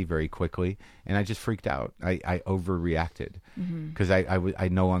heavy very quickly, and I just freaked out. I overreacted because I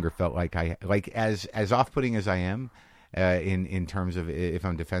no longer felt like as off-putting as I am in terms of if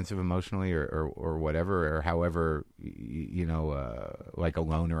I'm defensive emotionally or whatever or however like a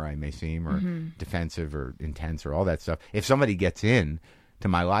loner I may seem or defensive or intense or all that stuff. If somebody gets in to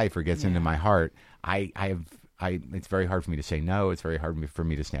my life or gets into my heart, it's very hard for me to say no. It's very hard for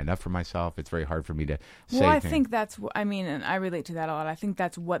me to stand up for myself. It's very hard for me to say. Well, I think that's. And I relate to that a lot. I think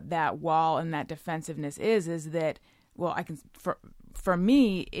that's what that wall and that defensiveness is that. Well, I can. For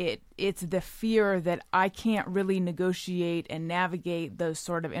me, it's the fear that I can't really negotiate and navigate those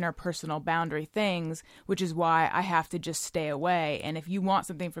sort of interpersonal boundary things, which is why I have to just stay away. And if you want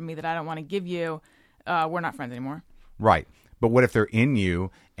something from me that I don't want to give you, we're not friends anymore. Right. But what if they're in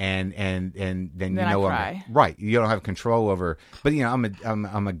you and then you know cry. Right, you don't have control over. But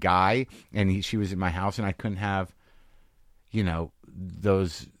I'm a guy, and she was in my house, and I couldn't have,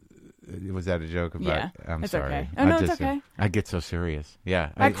 those. Was that a joke about? Yeah, I'm it's sorry. okay. Oh no, it's okay. I get so serious.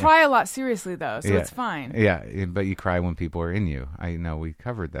 Yeah, I cry a lot seriously though, so yeah, it's fine. Yeah, but you cry when people are in you. I know we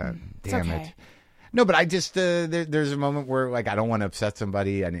covered that. Damn okay. it. No, but I just there's a moment where like I don't want to upset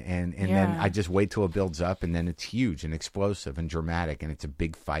somebody, and then I just wait till it builds up, and then it's huge and explosive and dramatic, and it's a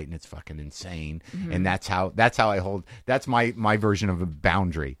big fight, and it's fucking insane, and that's how I hold. That's my version of a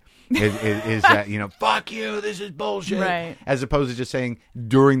boundary. Is that fuck you, this is bullshit, right? As opposed to just saying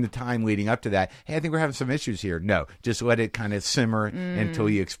during the time leading up to that, hey, I think we're having some issues here. No, just let it kind of simmer until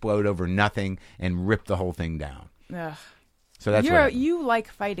you explode over nothing and rip the whole thing down. Ugh. So that's you like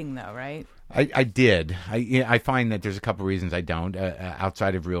fighting though, right? I did. I find that there's a couple reasons I don't.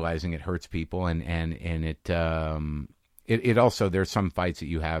 Outside of realizing it hurts people, and it also, there's some fights that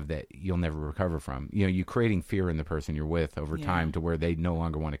you have that you'll never recover from. You're creating fear in the person you're with over time to where they no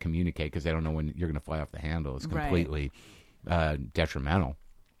longer want to communicate because they don't know when you're going to fly off the handle. It's completely detrimental,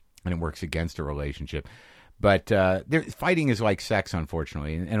 and it works against a relationship. But fighting is like sex,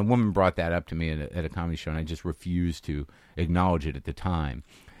 unfortunately. And a woman brought that up to me at a comedy show, and I just refused to acknowledge it at the time.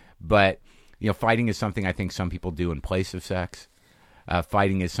 But fighting is something I think some people do in place of sex.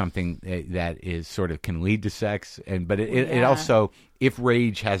 Fighting is something that is sort of can lead to sex, but it also, if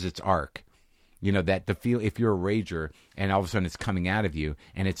rage has its arc, that if you're a rager and all of a sudden it's coming out of you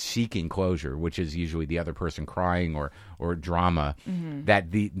and it's seeking closure, which is usually the other person crying or drama, that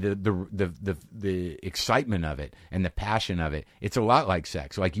the excitement of it and the passion of it, it's a lot like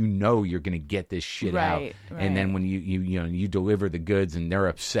sex. Like you're going to get this shit out, and then when you deliver the goods and they're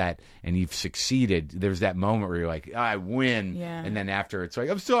upset and you've succeeded, there's that moment where you're like, I win, and then after it's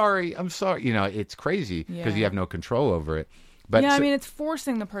like, I'm sorry, it's crazy because you have no control over it. But yeah, I mean, it's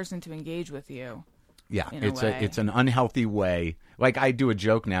forcing the person to engage with you. Yeah, in a way. It's an unhealthy way. Like I do a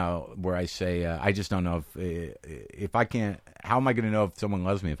joke now where I say, I just don't know if I can't. How am I going to know if someone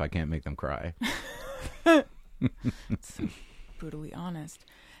loves me if I can't make them cry? So brutally honest.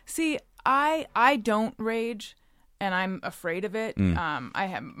 See, I don't rage, and I'm afraid of it.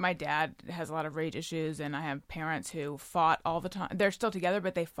 My dad has a lot of rage issues, and I have parents who fought all the time. They're still together,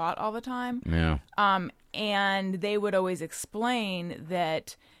 but they fought all the time. Yeah. And they would always explain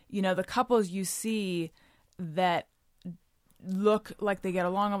that, the couples you see that look like they get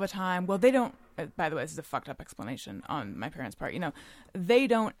along all the time, well, they don't, by the way, this is a fucked up explanation on my parents' part, they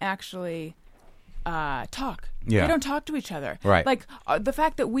don't actually talk. Yeah. They don't talk to each other. Right. Like, the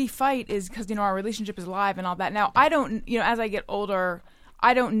fact that we fight is because, our relationship is live and all that. Now, I don't, as I get older,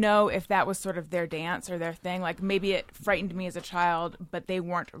 I don't know if that was sort of their dance or their thing. Like, maybe it frightened me as a child, but they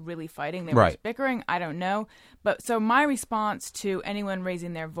weren't really fighting. They were just bickering. I don't know. But so my response to anyone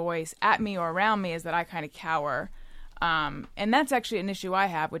raising their voice at me or around me is that I kind of cower. And that's actually an issue I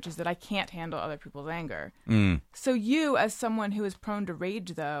have, which is that I can't handle other people's anger. So you, as someone who is prone to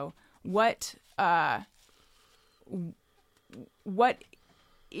rage, though, what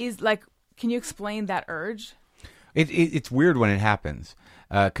is, like, can you explain that urge? It's weird when it happens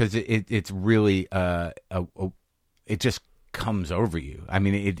because it's really it just comes over you. I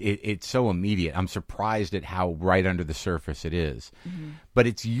mean, it's so immediate. I'm surprised at how right under the surface it is. But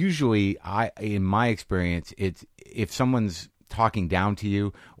it's usually, in my experience, it's if someone's talking down to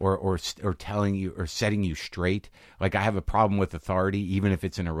you or telling you or setting you straight. Like, I have a problem with authority, even if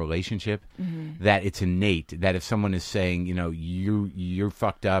it's in a relationship, that it's innate. That if someone is saying, you're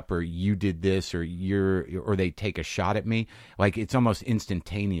fucked up, or you did this, or or they take a shot at me, like, it's almost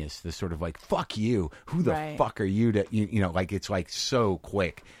instantaneous. This sort of like, fuck you. Who the fuck are you to, like, it's like so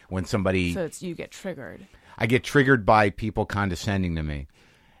quick when somebody. So you get triggered. I get triggered by people condescending to me.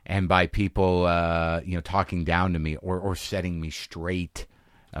 And by people, talking down to me or setting me straight.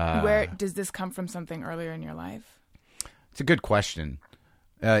 Where does this come from? Something earlier in your life? It's a good question.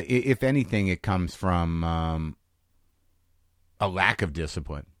 If anything, it comes from a lack of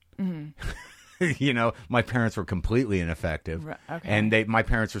discipline. My parents were completely ineffective, and my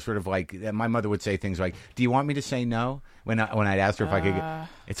parents were sort of like. My mother would say things like, "Do you want me to say no?" When I'd asked her if I could get,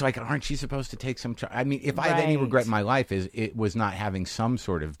 it's like, aren't you supposed to take some? I mean, if I have any regret in my life, it was not having some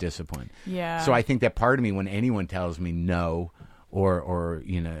sort of discipline. Yeah. So I think that part of me, when anyone tells me no, or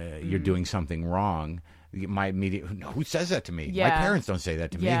you're doing something wrong, my immediate, who says that to me? Yeah. My parents don't say that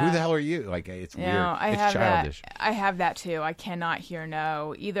to me. Yeah. Who the hell are you? Like, it's weird. It's childish. I have that too. I cannot hear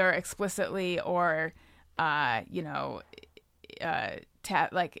no, either explicitly or,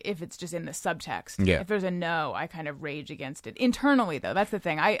 like, if it's just in the subtext. Yeah. If there's a no, I kind of rage against it. Internally, though, that's the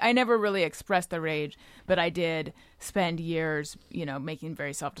thing. I never really expressed the rage, but I did spend years, making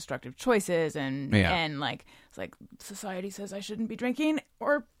very self-destructive choices and like, it's like, society says I shouldn't be drinking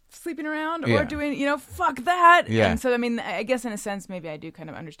or sleeping around or doing, fuck that. Yeah. And so, I mean, I guess in a sense, maybe I do kind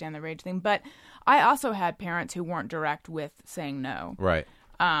of understand the rage thing, but I also had parents who weren't direct with saying no. Right.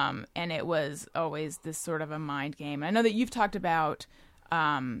 And it was always this sort of a mind game. I know that you've talked about.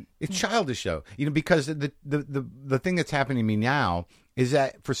 It's childish, though, because the thing that's happening to me now is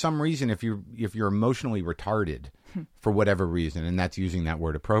that for some reason, if you're emotionally retarded for whatever reason, and that's using that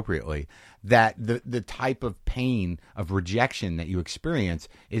word appropriately, that the type of pain of rejection that you experience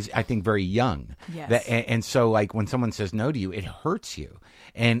is, I think, very young. Yes. And so, like, when someone says no to you, it hurts you,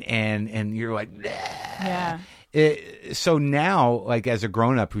 and you're like, nah. Yeah. So now, like, as a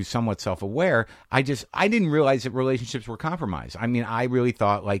grown-up who's somewhat self-aware, I didn't realize that relationships were compromised. I mean, I really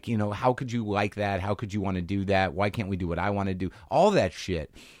thought, like, how could you like that? How could you want to do that? Why can't we do what I want to do? All that shit.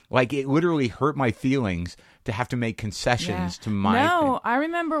 Like, it literally hurt my feelings to have to make concessions to my thing. I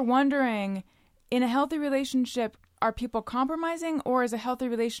remember wondering, in a healthy relationship, are people compromising, or is a healthy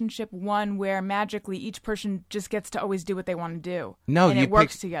relationship one where magically each person just gets to always do what they want to do? No, and it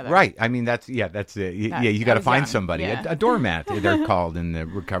works together. Right. I mean, that's it. You got to find somebody. Yeah. A doormat, they're called in the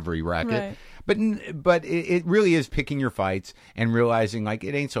recovery racket. Right. But it really is picking your fights and realizing, like,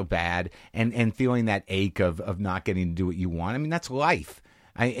 it ain't so bad, and feeling that ache of not getting to do what you want. I mean, that's life.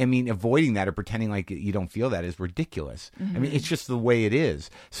 I mean, avoiding that or pretending like you don't feel that is ridiculous. I mean, it's just the way it is.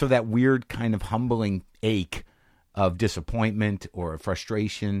 So that weird kind of humbling ache of disappointment or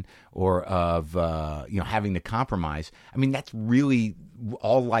frustration or of having to compromise. I mean, that's really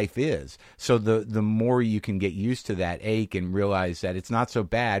all life is. So the more you can get used to that ache and realize that it's not so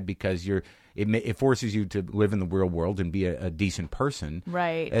bad because it forces you to live in the real world and be a decent person.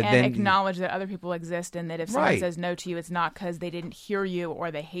 Right. And And then, acknowledge that other people exist, and that if someone Right. says no to you, it's not because they didn't hear you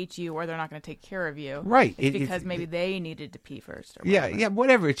or they hate you or they're not going to take care of you. Right. It's because maybe they needed to pee first. Or whatever.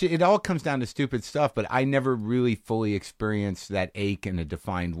 Whatever. It all comes down to stupid stuff, but I never really fully experienced that ache in a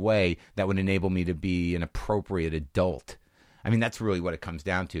defined way that would enable me to be an appropriate adult. I mean, that's really what it comes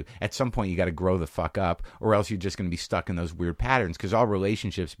down to. At some point, you got to grow the fuck up, or else you're just going to be stuck in those weird patterns, because all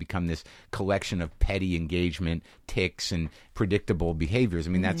relationships become this collection of petty engagement, tics, and predictable behaviors.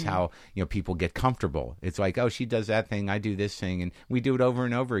 I mean, that's how, people get comfortable. It's like, oh, she does that thing, I do this thing, and we do it over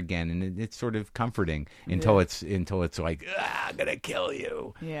and over again, and it's sort of comforting until it's like, I'm going to kill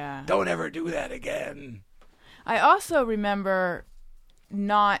you. Yeah. Don't ever do that again. I also remember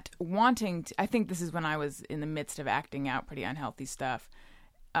not wanting to, I think this is when I was in the midst of acting out pretty unhealthy stuff,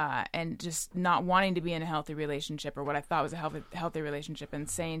 and just not wanting to be in a healthy relationship, or what I thought was a healthy relationship, and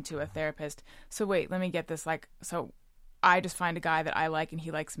saying to a therapist, so wait, let me get this, like, so I just find a guy that I like and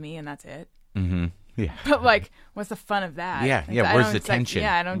he likes me and that's it. Mm-hmm. Yeah. But like, what's the fun of that? Yeah, Like, I where's don't- the it's like, tension?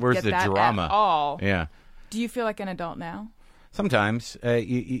 I don't Where's get the that drama? at all. Yeah. Do you feel like an adult now? Sometimes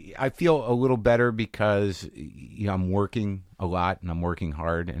I feel a little better because I'm working a lot and I'm working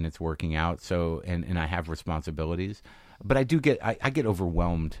hard and it's working out. So and I have responsibilities, but I do get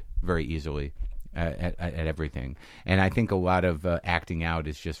overwhelmed very easily at everything. And I think a lot of acting out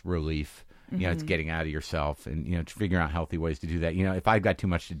is just relief. It's getting out of yourself and figuring out healthy ways to do that. If I've got too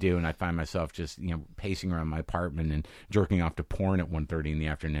much to do and I find myself just pacing around my apartment and jerking off to porn at 1:30 in the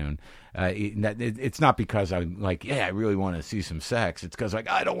afternoon, it's not because I'm like, I really want to see some sex. It's because like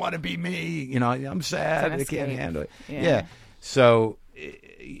I don't want to be me. I'm sad. I can't handle it. Yeah. So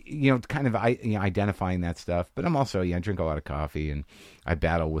kind of identifying that stuff. But I'm also I drink a lot of coffee and I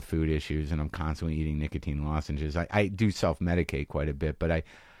battle with food issues and I'm constantly eating nicotine lozenges. I do self-medicate quite a bit, but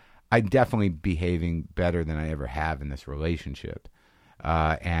I'm definitely behaving better than I ever have in this relationship,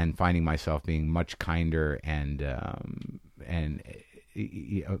 and finding myself being much kinder and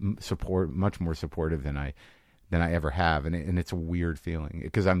much more supportive than I ever have, and it's a weird feeling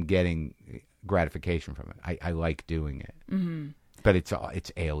because I'm getting gratification from it. I like doing it, but it's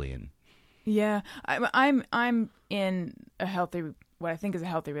alien. Yeah, I'm in a healthy, what I think is a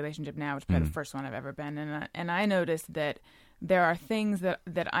healthy relationship now, which is probably the first one I've ever been in, and I noticed that there are things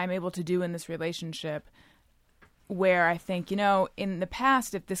that I'm able to do in this relationship where I think, in the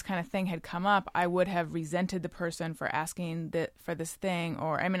past, if this kind of thing had come up, I would have resented the person for asking for this thing,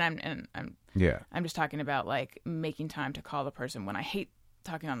 or I'm just talking about like making time to call the person when I hate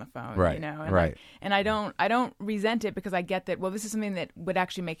talking on the phone, right? And right. And I don't resent it because I get that. Well, this is something that would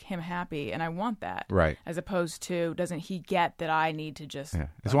actually make him happy, and I want that, right? As opposed to, doesn't he get that I need to just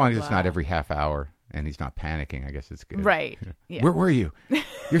as long as it's not every half hour and he's not panicking, I guess it's good, right? Yeah. Where were you?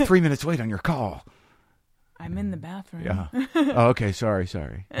 You're 3 minutes late on your call. I'm in the bathroom. Yeah. Oh, okay.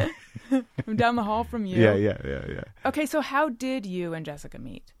 Sorry. I'm down the hall from you. Yeah. Okay, so how did you and Jessica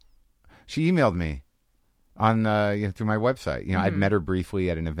meet? She emailed me on through my website. I'd met her briefly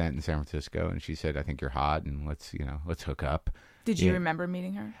at an event in San Francisco, and she said, "I think you're hot, and let's hook up." Did you remember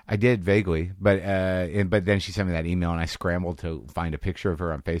meeting her? I did vaguely, but then she sent me that email, and I scrambled to find a picture of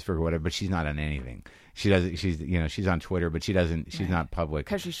her on Facebook or whatever. But she's not on anything. She doesn't. She's on Twitter, but she doesn't. She's not public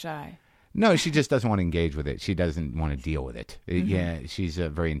Because she's shy. No, she just doesn't want to engage with it. She doesn't want to deal with it. Yeah, she's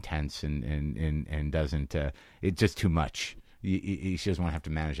very intense and doesn't. It's just too much. She doesn't want to have to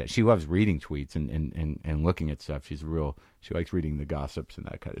manage that. She loves reading tweets and looking at stuff. She likes reading the gossips and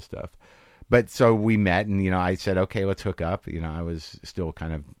that kind of stuff. But so we met, and I said, okay, let's hook up. I was still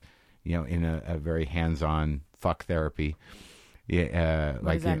kind of, in a very hands-on fuck therapy. Yeah,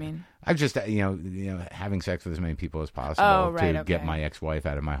 what does that mean? I'm just, having sex with as many people as possible to get my ex-wife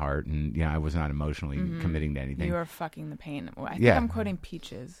out of my heart, and I was not emotionally committing to anything. You were fucking the pain. I think I'm quoting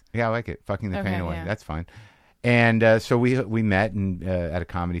Peaches. Yeah, I like it. Fucking the pain away. Yeah. That's fine. And so we met at a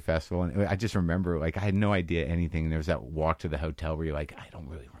comedy festival, and I just remember, I had no idea anything. And there was that walk to the hotel where you're like, I don't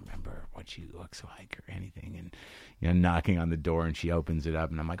really remember what she looks like or anything, and knocking on the door, and she opens it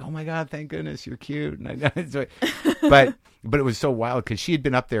up, and I'm like, oh my God, thank goodness, you're cute. And but it was so wild because she had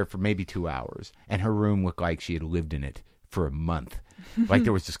been up there for maybe 2 hours, and her room looked like she had lived in it for a month. Like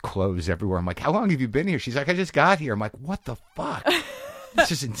there was just clothes everywhere. I'm like, how long have you been here? She's like, I just got here. I'm like, what the fuck?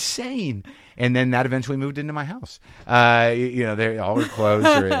 This is insane. And then that eventually moved into my house. All her clothes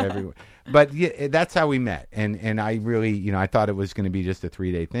are everywhere. But yeah, that's how we met. And I really, I thought it was going to be just a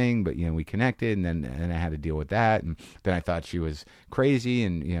 3-day thing, but we connected, and I had to deal with that. And then I thought she was crazy,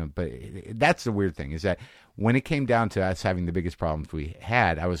 and but that's the weird thing is that when it came down to us having the biggest problems we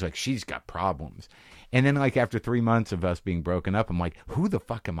had, I was like, she's got problems. And then, like, after 3 months of us being broken up, I'm like, who the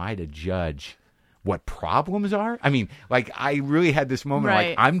fuck am I to judge what problems are? I mean, like, I really had this moment, Right.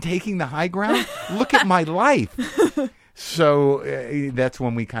 like, I'm taking the high ground. Look at my life. So that's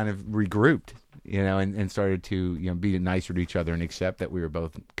when we kind of regrouped, and started to, be nicer to each other and accept that we were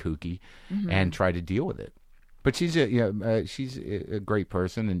both kooky and try to deal with it. But she's a great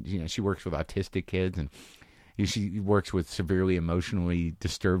person, and she works with autistic kids, and she works with severely emotionally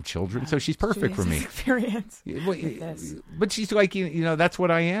disturbed children. So she's perfect for me. Experience. But she's like, that's what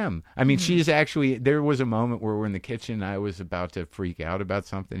I am. I mean, she is actually. There was a moment where we're in the kitchen. I was about to freak out about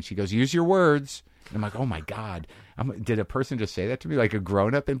something. She goes, "Use your words." And I'm like, "Oh my God, did a person just say that to me, like a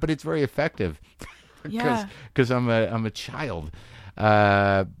grown up?" But it's very effective because I'm a child.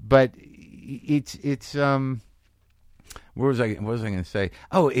 But it's What was I going to say?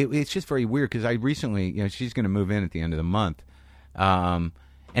 Oh, it's just very weird because I recently, she's going to move in at the end of the month, and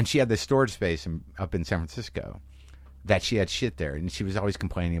she had this storage space up in San Francisco that she had shit there, and she was always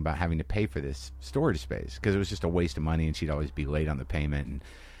complaining about having to pay for this storage space because it was just a waste of money, and she'd always be late on the payment, and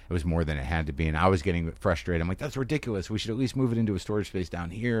it was more than it had to be, and I was getting frustrated. I'm like, that's ridiculous. We should at least move it into a storage space down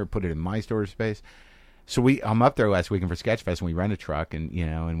here, put it in my storage space. So I'm up there last weekend for Sketchfest, and we rent a truck, and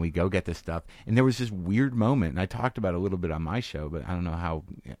and we go get this stuff. And there was this weird moment, and I talked about it a little bit on my show, but I don't know how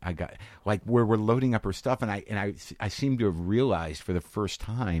I got where we're loading up her stuff, and I seemed to have realized for the first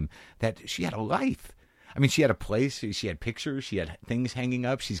time that she had a life. I mean, she had a place, she had pictures, she had things hanging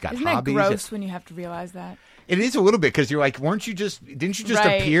up, she's got Isn't hobbies. Isn't that gross when you have to realize that? It is a little bit because you're like, didn't you just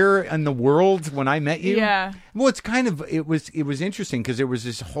Right. appear in the world when I met you? Yeah. Well, it was interesting because there was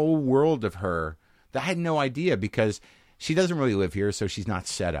this whole world of her that I had no idea because she doesn't really live here, so she's not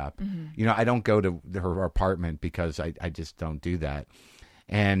set up. Mm-hmm. I don't go to her apartment because I just don't do that.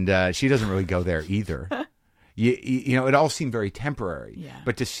 And she doesn't really go there either. It all seemed very temporary. Yeah.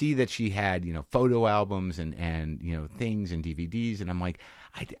 But to see that she had, photo albums and things and DVDs, and I'm like,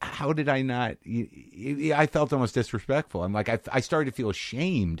 how did I not? I felt almost disrespectful. I'm like, I started to feel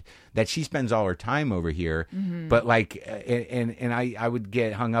ashamed that she spends all her time over here, but and I would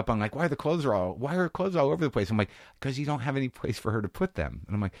get hung up on like, why are her clothes all over the place? I'm like, because you don't have any place for her to put them.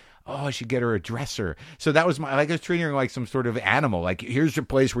 And I'm like, oh, I should get her a dresser. So that was I was treating her like some sort of animal. Like, here's your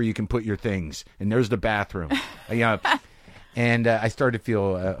place where you can put your things, and there's the bathroom. And I started to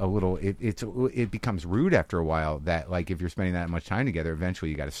feel a little. It becomes rude after a while that like if you're spending that much time together, eventually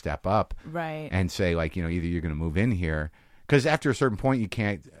you got to step up, Right. and say like either you're going to move in here because after a certain point you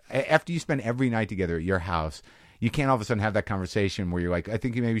can't. After you spend every night together at your house, you can't all of a sudden have that conversation where you're like, I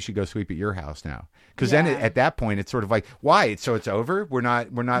think you maybe should go sweep at your house now because then at that point it's sort of like why so it's over. We're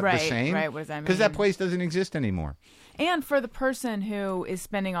not Right, the same. right. What does that mean? Because that place doesn't exist anymore. And for the person who is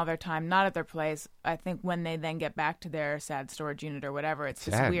spending all their time not at their place, I think when they then get back to their sad storage unit or whatever, it's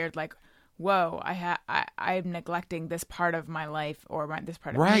just Sad. weird. Like, whoa, I'm neglecting this part of my life or this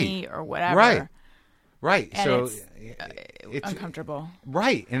part of Right. me or whatever. Right. And So it's uncomfortable.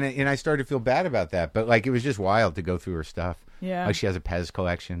 Right, and I started to feel bad about that, but like it was just wild to go through her stuff. Yeah. Like she has a Pez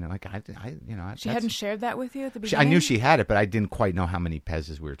collection, and like She hadn't shared that with you at the beginning? I knew she had it, but I didn't quite know how many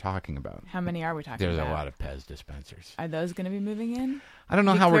Pez's we were talking about. How many are we talking There's about? a lot of Pez dispensers. Are those going to be moving in? I don't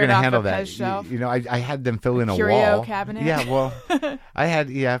know You how we're cleared going to off handle the that. Pez shelf? I had them fill in a Curio wall cabinet? Yeah, well, I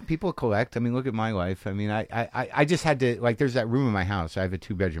had people collect. I mean, look at my life. I mean, I just had to like. There's that room in my house. I have a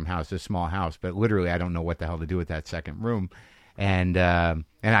 2-bedroom house, a small house, but literally I don't know what the hell to do with that second room. And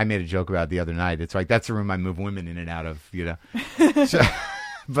I made a joke about it the other night. It's like that's the room I move women in and out of, So,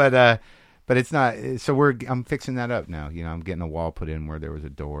 but it's not. So I'm fixing that up now. I'm getting a wall put in where there was a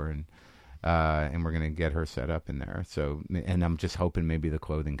door, and we're gonna get her set up in there. So, and I'm just hoping maybe the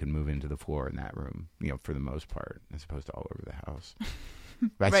clothing can move into the floor in that room, for the most part, as opposed to all over the house.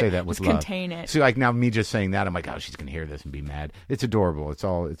 But I say that with just love. contain it. See, like now me just saying that, I'm like, oh, she's gonna hear this and be mad. It's adorable. It's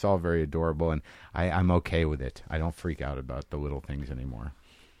all very adorable, and I'm okay with it. I don't freak out about the little things anymore.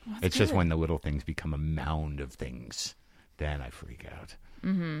 Well, it's just good. when the little things become a mound of things, then I freak out.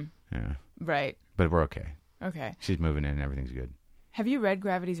 Mm-hmm. Yeah. Right. But we're okay. Okay. She's moving in. Everything's good. Have you read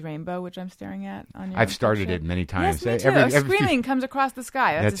Gravity's Rainbow, which I'm staring at on your I've started picture? it many times. Yes, me too. Screaming comes across the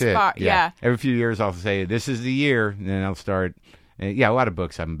sky. That's as it. far. Yeah. Every few years I'll say, this is the year, and then I'll start. A lot of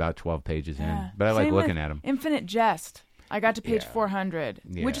books. I'm about 12 pages in, but I like Same looking with at them. Infinite Jest. I got to page Yeah. 400,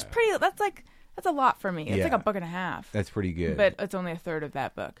 which is Yeah. pretty. That's like That's a lot for me. It's Yeah. like a book and a half. That's pretty good. But it's only a third of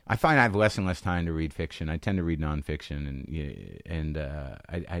that book. I find I have less and less time to read fiction. I tend to read nonfiction, and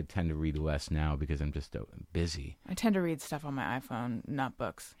I tend to read less now because I'm just busy. I tend to read stuff on my iPhone, not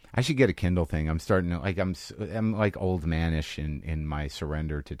books. I should get a Kindle thing. I'm starting to I'm like old manish in my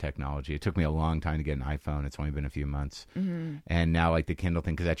surrender to technology. It took me a long time to get an iPhone. It's only been a few months, and now like the Kindle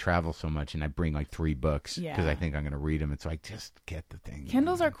thing because I travel so much and I bring like 3 books because I think I'm going to read them. It's like just get the thing.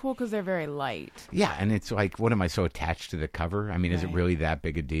 Kindles are cool because they're very light. Yeah, and it's like, what am I so attached to the cover? I mean, is it Right. really that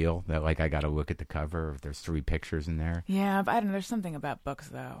big a deal that like I got to look at the cover if there's 3 pictures in there? Yeah, but I don't know. There's something about books,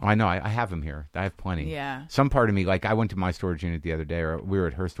 though. Oh, I know. I have them here. I have plenty. Yeah. Some part of me, like I went to my storage unit the other day, or we were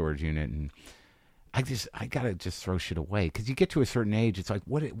at her storage unit, and I gotta just throw shit away because you get to a certain age, it's like,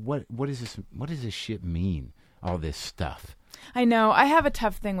 what is this? What does this shit mean? All this stuff. I know. I have a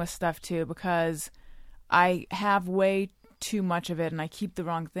tough thing with stuff, too, because I have way too much of it and I keep the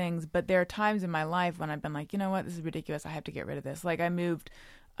wrong things. But there are times in my life when I've been like, you know what? This is ridiculous. I have to get rid of this. Like I moved.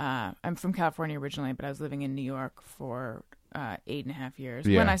 I'm from California originally, but I was living in New York for 8.5 years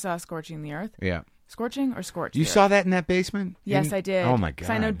Yeah. when I saw Scorching the Earth. Yeah. Scorching or Scorched? You the saw Earth? that in that basement? Yes, I did. Oh my 'Cause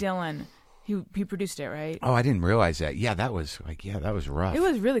god. I know Dylan. He produced it, right? Oh, I didn't realize that. Yeah, that was rough. It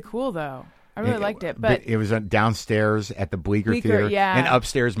was really cool, though. I really liked it. But it was downstairs at the Bleecker Bleecker, Theater, yeah. and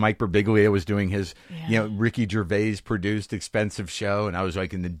upstairs Mike Birbiglia was doing his, Ricky Gervais produced expensive show, and I was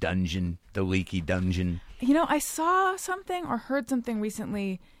like in the dungeon, the leaky dungeon. you know, I saw something or heard something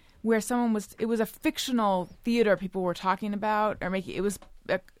recently where it was a fictional theater people were talking about or making. It was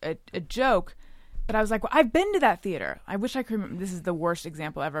a joke. But I was like, well, I've been to that theater. I wish I could remember. This is the worst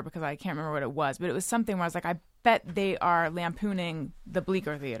example ever because I can't remember what it was. But it was something where I was like, I bet they are lampooning the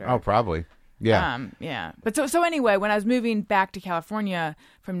Bleecker Theater. Oh, probably. Yeah. Yeah. But so anyway, when I was moving back to California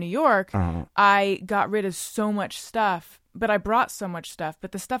from New York, I got rid of so much stuff. But I brought so much stuff.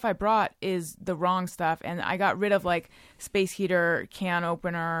 But the stuff I brought is the wrong stuff. And I got rid of like space heater, can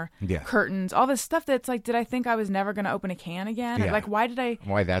opener, curtains, all this stuff that's like, did I think I was never going to open a can again? Yeah. Like, why did I?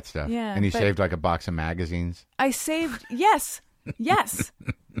 Why that stuff? Yeah, And you but- saved like a box of magazines. I saved, yes,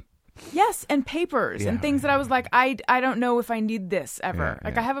 and papers and things that I was like, I don't know if I need this ever. Yeah,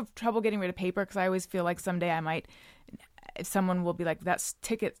 like I have trouble getting rid of paper because I always feel like someday I might. If someone will be like, that's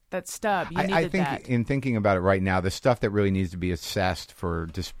ticket, that stub, you needed I think that. in thinking about it right now, the stuff that really needs to be assessed for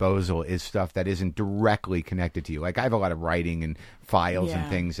disposal is stuff that isn't directly connected to you. Like I have a lot of writing and files and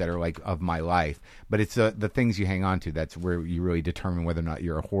things that are like of my life, but it's the things you hang on to. That's where you really determine whether or not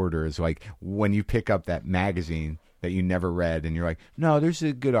you're a hoarder. Is like when you pick up that magazine that you never read and you're like, no, there's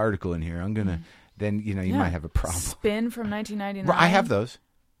a good article in here. I'm going to, then, you might have a problem. Spin from 1999. I have those.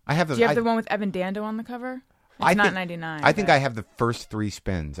 Do you have the one with Evan Dando on the cover? It's not 99. I think but- I have the first 3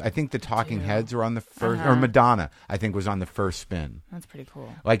 spins. I think the Talking Heads are on the first, or Madonna, I think, was on the first spin. That's pretty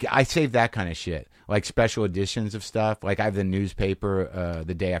cool. Like, I save that kind of shit. Like, special editions of stuff. Like, I have the newspaper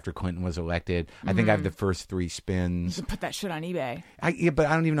the day after Clinton was elected. I think I have the first 3 spins. You can put that shit on eBay. But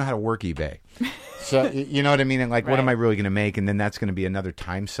I don't even know how to work eBay. So, you know what I mean? And, like, what am I Right. really going to make? And then that's going to be another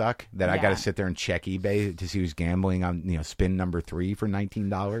time suck that I got to Yeah. sit there and check eBay to see who's gambling on, spin number 3 for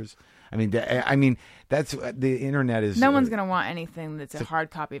 $19. I mean, that's the internet is. No one's going to want anything that's a hard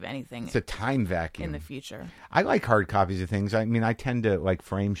copy of anything It's a time vacuum in the future. I like hard copies of things. I mean, I tend to like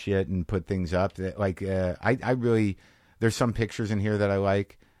frame shit and put things up. That, like, I really, there's some pictures in here that I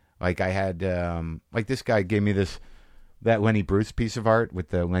like. Like I had, like this guy gave me that Lenny Bruce piece of art with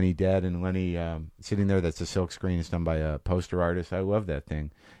the Lenny dead and Lenny sitting there. That's a silk screen. It's done by a poster artist. I love that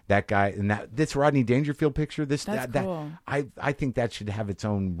thing. That guy and this Rodney Dangerfield picture. That's cool. I think that should have its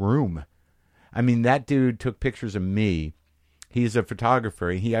own room. I mean, that dude took pictures of me. He's a photographer.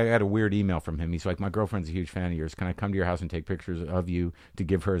 I got a weird email from him. He's like, my girlfriend's a huge fan of yours. Can I come to your house and take pictures of you to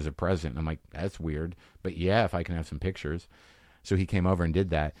give her as a present? And I'm like, that's weird. But yeah, if I can have some pictures. So he came over and did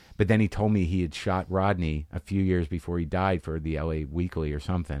that. But then he told me he had shot Rodney a few years before he died for the LA Weekly or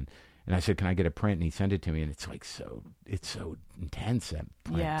something. And I said, can I get a print? And he sent it to me. And it's like it's so intense, that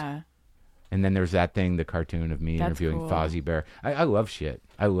print. Yeah. And then there's that thing, the cartoon of me That's interviewing cool. Fozzie Bear. I love shit.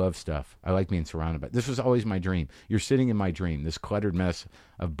 I love stuff. I like being surrounded by it. This was always my dream. You're sitting in my dream. This cluttered mess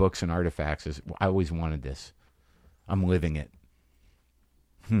of books and artifacts I always wanted this. I'm living it.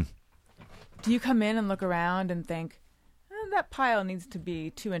 Do you come in and look around and think, that pile needs to be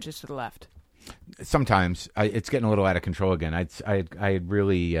 2 inches to the left? Sometimes it's getting a little out of control again. I had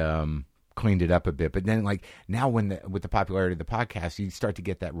really cleaned it up a bit, but then like now with the popularity of the podcast, you start to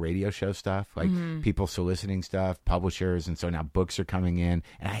get that radio show stuff, like people soliciting stuff, publishers, and so now books are coming in,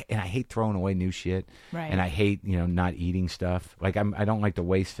 and I hate throwing away new shit, Right. and I hate not eating stuff. Like I don't like to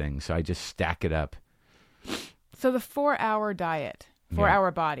waste things, so I just stack it up. So the 4-hour diet. For Yeah.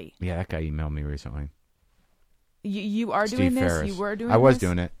 our body. Yeah, that guy emailed me recently. You are Steve doing this? Ferris. You were doing I was this?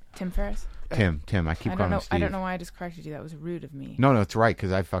 doing it. Tim Ferriss? Tim. I keep calling him Steve. I don't know why I just corrected you. That was rude of me. No, it's right,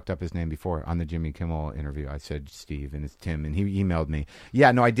 because I fucked up his name before on the Jimmy Kimmel interview. I said Steve, and it's Tim, and he emailed me.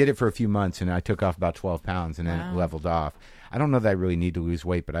 Yeah, no, I did it for a few months, and I took off about 12 pounds, and then it leveled off. I don't know that I really need to lose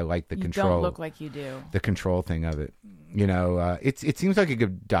weight, but I like the You control. don't look like you do. The control thing of it. You know, it seems like a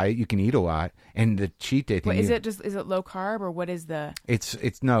good diet. You can eat a lot, and the cheat day thing. Wait, is it low carb, or what is the? It's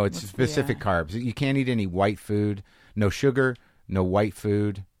What's specific the, carbs. You can't eat any white food, no sugar, no white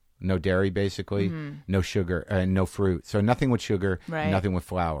food, no dairy, basically, no sugar, no fruit. So nothing with sugar, Right. nothing with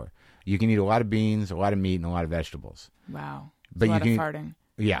flour. You can eat a lot of beans, a lot of meat, and a lot of vegetables. Wow. But a lot you of can- farting.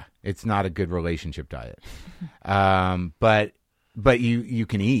 Yeah, it's not a good relationship diet. But you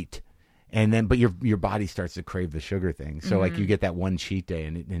can eat, and then but your body starts to crave the sugar thing. So like you get that one cheat day,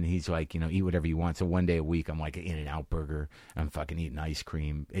 and he's like, eat whatever you want. So one day a week, I'm like In-N-Out burger. I'm fucking eating ice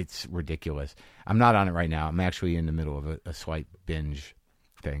cream. It's ridiculous. I'm not on it right now. I'm actually in the middle of a slight binge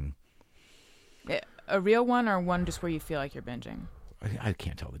thing. A real one, or one just where you feel like you're binging? I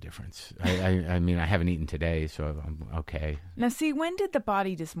can't tell the difference. I mean, I haven't eaten today, so I'm okay. Now, see, when did the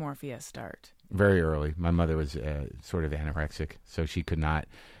body dysmorphia start? Very early. My mother was sort of anorexic, so she could not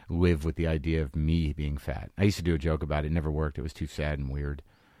live with the idea of me being fat. I used to do a joke about it. It never worked. It was too sad and weird.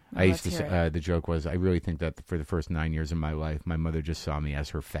 Well, I used to let's say, hear it. the joke was, I really think that for the first 9 years of my life, my mother just saw me as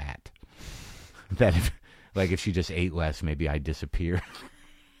her fat. That if she just ate less, maybe I'd disappear.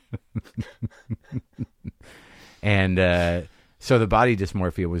 And so the body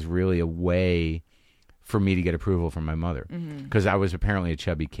dysmorphia was really a way for me to get approval from my mother, because I was apparently a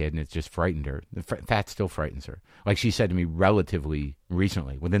chubby kid, and it just frightened her. The fat still frightens her. Like she said to me relatively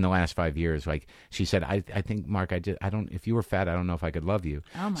recently, within the last 5 years, like she said, I think, Mark, I don't, if you were fat, I don't know if I could love you.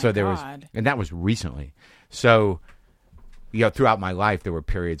 Oh my So there was, God. and that was recently. So, throughout my life, there were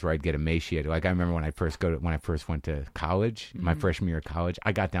periods where I'd get emaciated. Like I remember when I first went to college, my freshman year of college,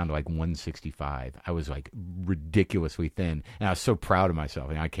 I got down to like 165. I was like ridiculously thin, and I was so proud of myself.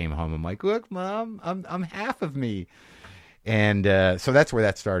 And I came home, I'm like, look, Mom, I'm half of me. And so that's where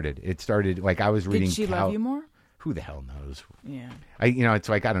that started. It started like I was reading. Did she love you more? Who the hell knows? Yeah. It's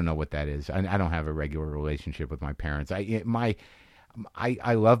like I don't know what that is. I don't have a regular relationship with my parents.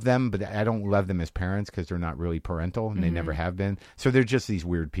 I love them, but I don't love them as parents because they're not really parental, and they never have been. So they're just these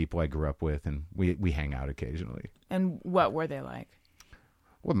weird people I grew up with, and we hang out occasionally. And what were they like?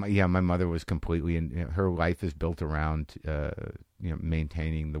 Well, my mother was completely her life is built around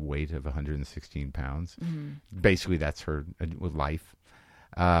maintaining the weight of 116 pounds. Basically, that's her life.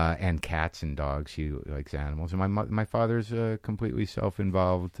 And cats and dogs. She likes animals. And my father's a completely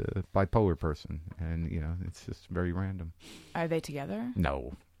self-involved bipolar person, and it's just very random. Are they together?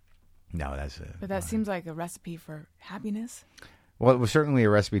 No, that's But that seems like a recipe for happiness. Well, it was certainly a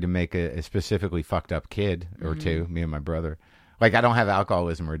recipe to make a specifically fucked up kid or two. Me and my brother. Like I don't have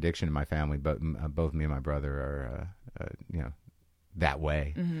alcoholism or addiction in my family, but both me and my brother are that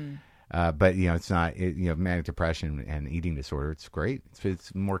way. But it's not manic depression and eating disorder. It's great.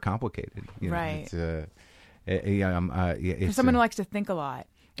 It's more complicated, Right. It's, For someone who likes to think a lot,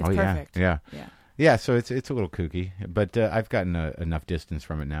 it's perfect. Yeah. So it's a little kooky, but I've gotten enough distance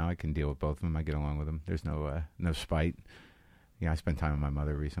from it now. I can deal with both of them. I get along with them. There's no spite. I spent time with my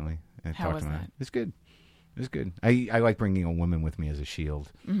mother recently. And How talked was to her. that? It's good. It's good. I like bringing a woman with me as a shield.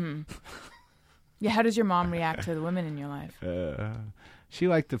 Yeah. How does your mom react to the women in your life? She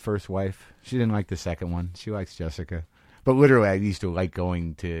liked the first wife. She didn't like the second one. She likes Jessica. But literally, I used to like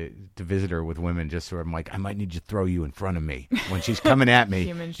going to visit her with women just so I'm like, I might need to throw you in front of me. When she's coming at me,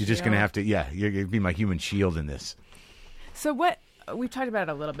 Human you're just going to shield. have to, you're going to be my human shield in this. So what we've talked about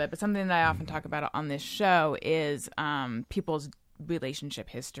it a little bit, but something that I often talk about on this show is people's relationship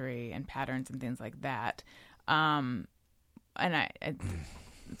history and patterns and things like that. And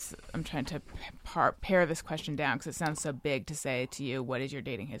I'm trying to pare this question down because it sounds so big to say to you, what is your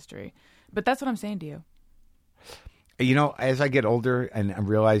dating history? But that's what I'm saying to you. As I get older and I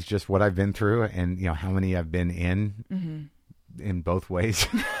realize just what I've been through and, how many I've been in both ways,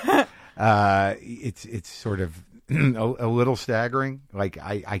 it's sort of a little staggering. Like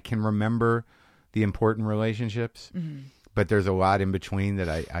I can remember the important relationships, but there's a lot in between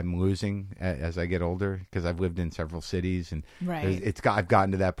that I'm losing as I get older because I've lived in several cities, and Right. I've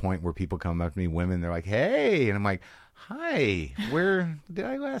gotten to that point where people come up to me, women, they're like, "Hey," and I'm like, "Hi, where did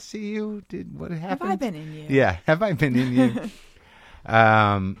I last see you? What happened? Have I been in you? Yeah, have I been in you?"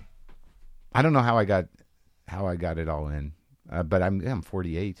 I don't know how I got it all in, but I'm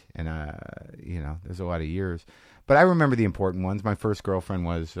 48, and there's a lot of years. But I remember the important ones. My first girlfriend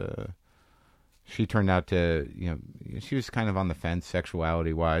was. she turned out to, she was kind of on the fence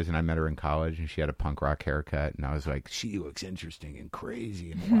sexuality-wise, and I met her in college, and she had a punk rock haircut, and I was like, she looks interesting and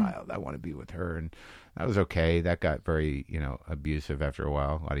crazy and wild. I want to be with her, and that was okay. That got very, abusive after a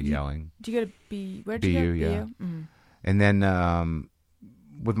while, a lot of yelling. Did you go to B? Where did you go? Yeah. Mm. And then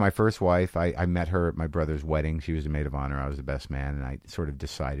with my first wife, I met her at my brother's wedding. She was a maid of honor. I was the best man, and I sort of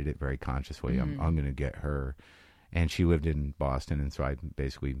decided it very consciously. I'm going to get her. And she lived in Boston, and so I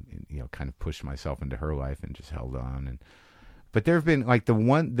basically, kind of pushed myself into her life and just held on. But there have been like the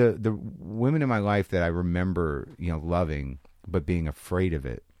women in my life that I remember, loving, but being afraid of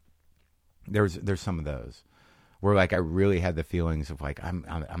it. There's some of those where like I really had the feelings of like I'm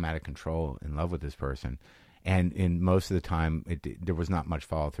out of control in love with this person. And in most of the time, there was not much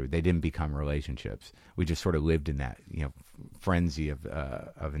follow through. They didn't become relationships. We just sort of lived in that, frenzy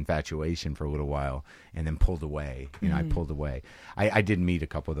of infatuation for a little while, and then pulled away. I pulled away. I did meet a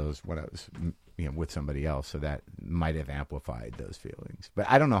couple of those when I was, with somebody else, so that might have amplified those feelings. But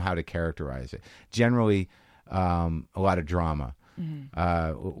I don't know how to characterize it. Generally, a lot of drama.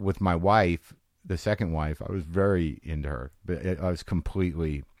 With my wife, the second wife, I was very into her, but I was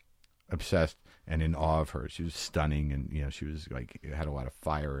completely obsessed and in awe of her. She was stunning, and she was like had a lot of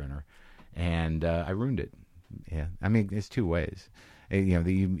fire in her, and I ruined it. Yeah, I mean, it's two ways.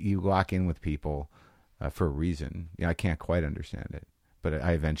 You lock in with people for a reason. I can't quite understand it, but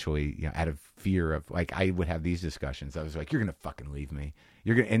I eventually, out of fear of like, I would have these discussions. I was like, "You're gonna fucking leave me.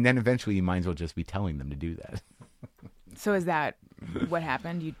 You're gonna," and then eventually, you might as well just be telling them to do that. So is that what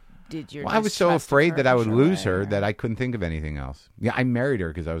happened? You did your? Well, I was so afraid that I would lose her that I couldn't think of anything else. Yeah, I married her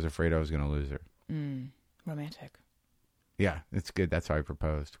because I was afraid I was going to lose her. Romantic. Yeah, it's good. That's how I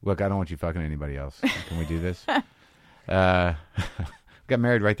proposed. Look, I don't want you fucking anybody else. Can we do this? Got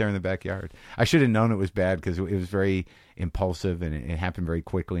married right there in the backyard. I should have known it was bad because it was very impulsive and it happened very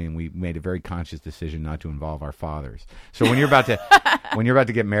quickly, and we made a very conscious decision not to involve our fathers. So when you're about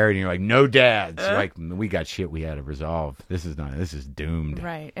to get married and you're like, no dads, you're like, we got shit we had to resolve. This is doomed.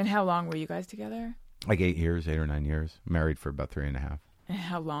 Right. And how long were you guys together? Like 8 or 9 years. Married for about 3.5. And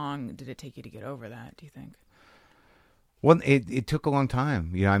how long did it take you to get over that, do you think? Well, it took a long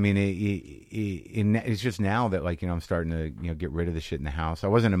time. I mean, it's just now that like, I'm starting to, get rid of the shit in the house. I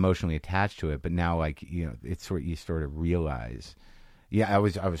wasn't emotionally attached to it, but now like, it's sort you sort of realize, I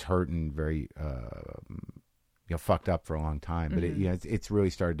was hurt and very, fucked up for a long time, but it's really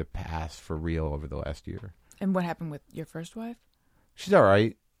started to pass for real over the last year. And what happened with your first wife? She's all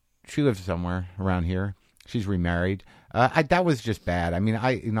right. She lives somewhere around here. She's remarried. That was just bad. I mean,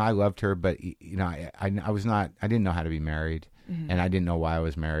 I loved her, but I was not. I didn't know how to be married, and I didn't know why I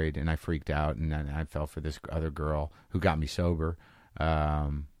was married, and I freaked out, and then I fell for this other girl who got me sober,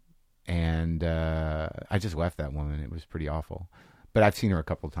 and I just left that woman. It was pretty awful. But I've seen her a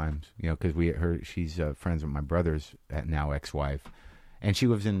couple of times, because she's friends with my brother's now ex-wife, and she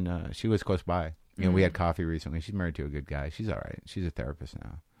lives close by. We had coffee recently. She's married to a good guy. She's all right. She's a therapist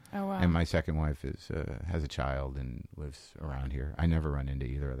now. Oh, wow. And my second wife has a child and lives around here. I never run into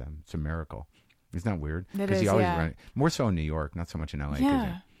either of them. It's a miracle. It's not weird. It is, more so in New York, not so much in LA.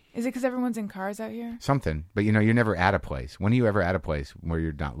 Yeah. Is it because everyone's in cars out here? Something. But, you're never at a place. When are you ever at a place where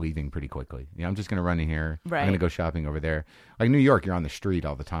you're not leaving pretty quickly? I'm just going to run in here. Right. I'm going to go shopping over there. Like New York, you're on the street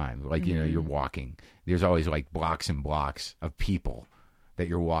all the time. Like, you're walking. There's always like blocks and blocks of people that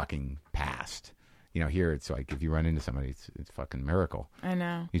you're walking past. Here it's like if you run into somebody, it's a fucking miracle. I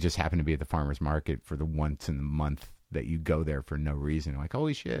know. You just happen to be at the farmer's market for the once in the month that you go there for no reason. Like,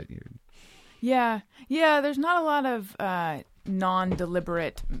 holy shit. Yeah. There's not a lot of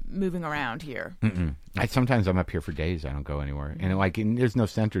non-deliberate moving around here. Sometimes I'm up here for days. I don't go anywhere. And there's no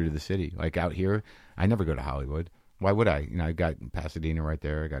center to the city. Like out here, I never go to Hollywood. Why would I? I got Pasadena right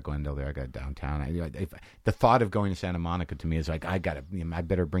there. I got Glendale there. I got downtown. The thought of going to Santa Monica to me is like, I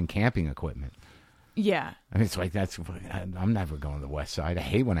better bring camping equipment. Yeah. I mean, it's like I'm never going to the West Side. I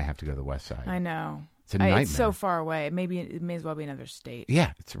hate when I have to go to the West Side. I know. It's a nightmare. It's so far away. Maybe it may as well be another state.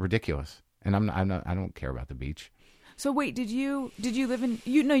 Yeah, it's ridiculous. And I don't care about the beach. So wait, did you live in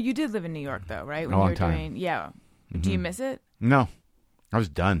you did live in New York though, right? When a long you were time. Do you miss it? No. I was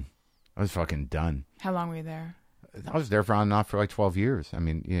done. I was fucking done. How long were you there? I was there on and off for like 12 years. I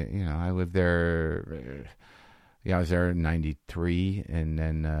mean, I lived there. I was there in 93, and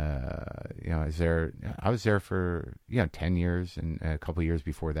then I was there for 10 years and a couple of years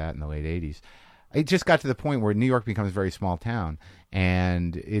before that in the late 80s. It just got to the point where New York becomes a very small town,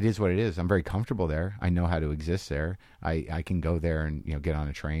 and it is what it is. I'm very comfortable there. I know how to exist there. I can go there and get on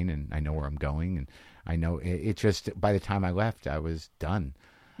a train, and I know where I'm going, and I know it just by the time I left, I was done.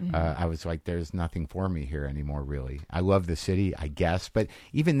 I was like, there's nothing for me here anymore, really. I love the city, I guess. But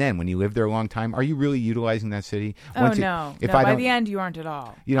even then, when you live there a long time, are you really utilizing that city? No. By the end, you aren't at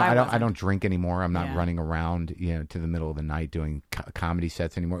all. I don't drink anymore. I'm not running around, to the middle of the night doing comedy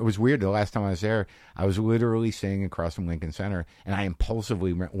sets anymore. It was weird. The last time I was there, I was literally staying across from Lincoln Center, and I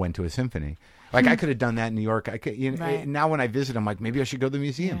impulsively went to a symphony. Like, I could have done that in New York. I could, Now when I visit, I'm like, maybe I should go to the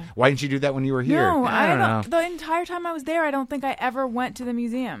museum. Yeah. Why didn't you do that when you were here? No, I don't know. The entire time I was there, I don't think I ever went to the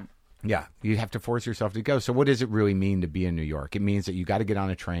museum. Yeah, you have to force yourself to go. So what does it really mean to be in New York? It means that you got to get on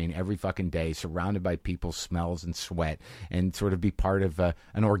a train every fucking day, surrounded by people, smells, and sweat, and sort of be part of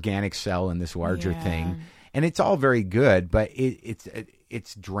an organic cell in this larger thing. And it's all very good, but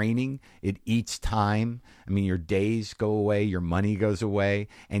it's draining. It eats time. I mean, your days go away, your money goes away,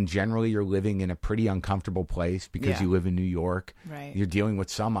 and generally you're living in a pretty uncomfortable place because you live in New York. Right. You're dealing with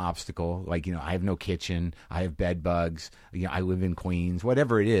some obstacle, like, I have no kitchen, I have bed bugs, I live in Queens,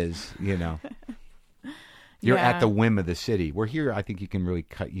 whatever it is, You're at the whim of the city. Where here, I think you can really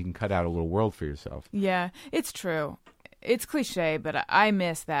cut out a little world for yourself. Yeah, it's true. It's cliche, but I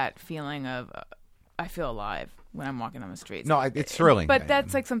miss that feeling of I feel alive when I'm walking on the streets. No, it's thrilling. But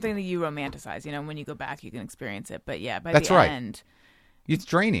that's like something that you romanticize. When you go back, you can experience it. But by that's the right. end, it's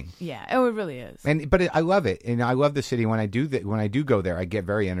draining. Yeah, it really is. But I love it, and I love the city. When I do go there, I get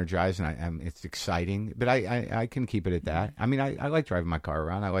very energized, and it's exciting. But I can keep it at that. I mean, I like driving my car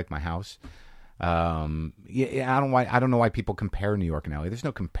around. I like my house. I don't know why people compare New York and LA. There's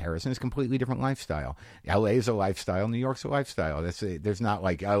no comparison. It's a completely different lifestyle. LA is a lifestyle. New York's a lifestyle. There's not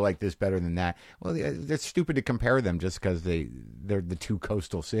like, I like this better than that. Well, they're stupid to compare them just because they're the two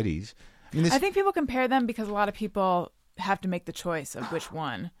coastal cities. I think people compare them because a lot of people have to make the choice of which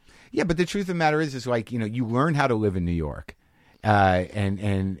one. Yeah, but the truth of the matter is like, you learn how to live in New York,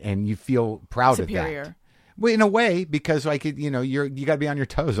 and you feel proud of that. Well, in a way, because like you got to be on your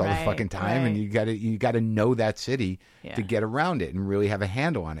toes all the fucking time, and you got to know that city to get around it and really have a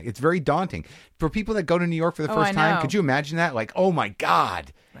handle on it. It's very daunting for people that go to New York for the first time. Could you imagine that? Like, oh my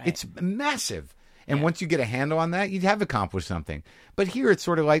God, it's massive. And once you get a handle on that, you'd have accomplished something. But here, it's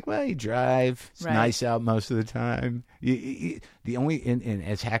sort of like, well, you drive. It's nice out most of the time. The only, and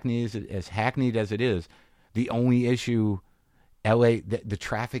as hackneyed as it is, the only issue, LA, the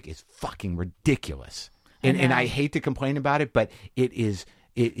traffic is fucking ridiculous. And I hate to complain about it, but it is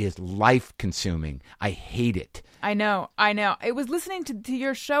life consuming. I hate it. I know. It was listening to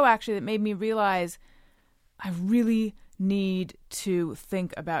your show actually that made me realize I really need to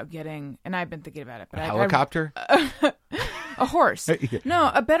think about getting, and I've been thinking about it, but a helicopter, a horse, no,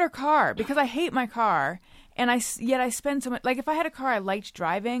 a better car, because I hate my car. And yet I spend so much. Like, if I had a car I liked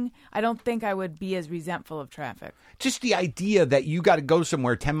driving, I don't think I would be as resentful of traffic. Just the idea that you got to go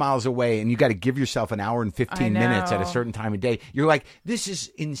somewhere 10 miles away and you got to give yourself an hour and 15 minutes at a certain time of day. You're like, this is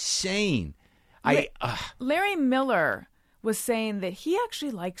insane. Larry Miller was saying that he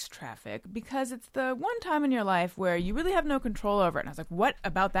actually likes traffic because it's the one time in your life where you really have no control over it. And I was like, what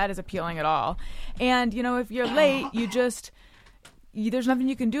about that is appealing at all? And, if you're late, there's nothing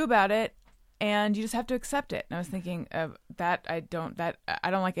you can do about it. And you just have to accept it. And I was thinking that I don't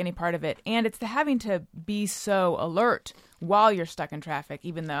like any part of it. And it's the having to be so alert while you're stuck in traffic,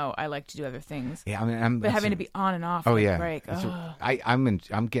 even though I like to do other things. Yeah, I mean, but having to be on and off. Break.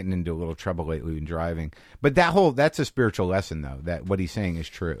 I'm getting into a little trouble lately in driving. But that's a spiritual lesson, though. That what he's saying is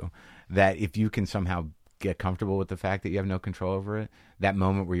true. That if you can somehow get comfortable with the fact that you have no control over it, that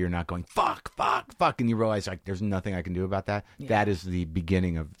moment where you're not going fuck, and you realize like there's nothing I can do about that. Yeah. That is the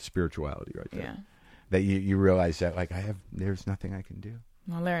beginning of spirituality right there. Yeah. That you realize that like there's nothing I can do.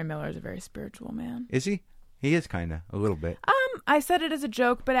 Well, Larry Miller is a very spiritual man. Is he? He is kind of a little bit. I said it as a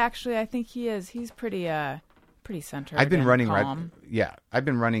joke, but actually I think he is. He's pretty centered. I've been running calm. I've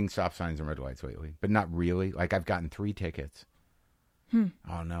been running stop signs and red lights lately, but not really. Like I've gotten 3 tickets.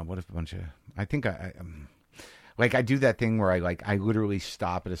 Oh no! What if a bunch of? I think I do that thing where I literally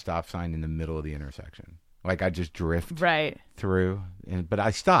stop at a stop sign in the middle of the intersection. Like I just drift through, but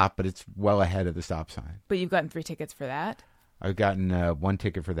I stop, but it's well ahead of the stop sign. But you've gotten 3 tickets for that? I've gotten 1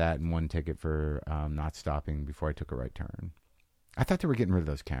 ticket for that and 1 ticket for not stopping before I took a right turn. I thought they were getting rid of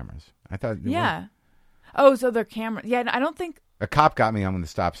those cameras. I thought Oh, so they're cameras. Yeah, I don't think a cop got me on the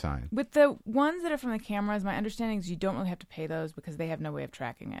stop sign. With the ones that are from the cameras, my understanding is you don't really have to pay those because they have no way of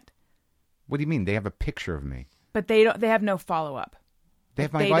tracking it. What do you mean? They have a picture of me. But they have no follow-up. They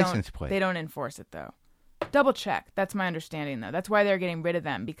have my license plate. They don't enforce it, though. Double check. That's my understanding, though. That's why they're getting rid of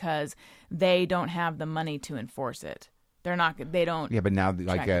them, because they don't have the money to enforce it. They don't. Yeah, but now,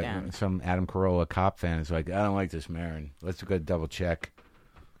 like, some Adam Carolla cop fan is like, I don't like this Marin. Let's go double check.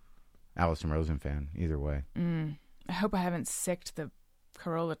 Allison Rosen fan, either way. I hope I haven't sicked the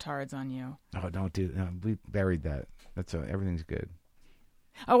Corolla tards on you. Oh, don't do. No, we buried that. Everything's good.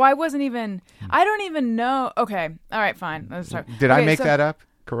 Oh, I wasn't even. I don't even know. Okay, all right, fine. Let's start. Did I make that up?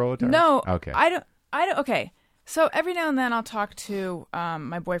 Corolla tards? No. Okay. I don't. Okay. So every now and then I'll talk to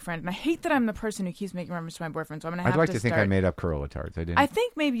my boyfriend, and I hate that I'm the person who keeps making reference to my boyfriend. So I'm gonna have I'd like to to think I made up Corolla tards. I didn't. I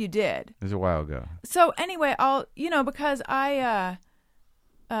think maybe you did. It was a while ago. So anyway, because I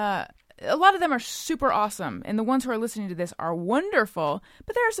a lot of them are super awesome, and the ones who are listening to this are wonderful.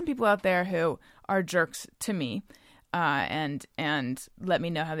 But there are some people out there who are jerks to me, and let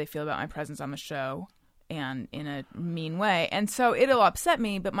me know how they feel about my presence on the show, and in a mean way. And so it'll upset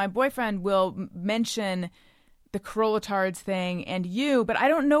me. But my boyfriend will mention the Corolla tards thing and you, but I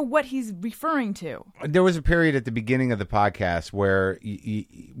don't know what he's referring to. There was a period at the beginning of the podcast where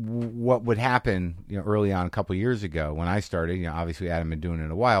what would happen, early on a couple of years ago when I started, obviously Adam had been doing it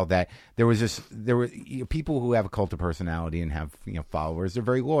a while, that there were people who have a cult of personality and have, followers. They're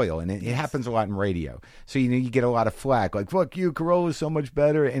very loyal, and it happens a lot in radio. So, you get a lot of flack, like, fuck you, Corolla's so much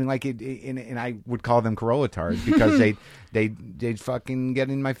better. And like and I would call them Corolla tards because they'd fucking get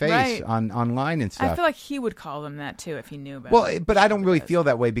in my face right. online and stuff. I feel like he would call them that too if he knew about it. Well, but I don't really feel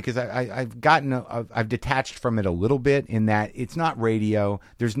that way because I've detached from it a little bit in that it's not radio.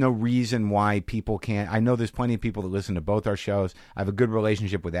 There's no reason why people can't. I know there's plenty of people that listen to both our shows. I have a good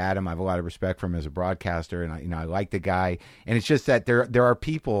relationship with Adam. I have a lot of respect for him as a broadcaster, and I like the guy. And it's just that there are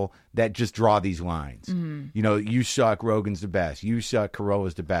people that just draw these lines. Mm-hmm. You suck, Rogan's the best. You suck,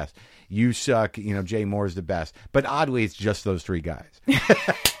 Corolla's the best. You suck, Jay Moore's the best. But oddly, it's just those three guys.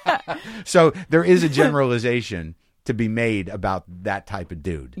 So there is a generalization to be made about that type of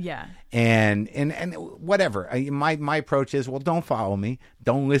dude. Yeah. And whatever. My approach is, well, don't follow me.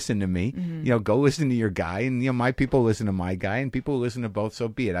 Don't listen to me. Mm-hmm. Go listen to your guy. And, my people listen to my guy. And people listen to both, so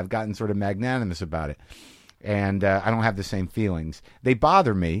be it. I've gotten sort of magnanimous about it. And I don't have the same feelings. They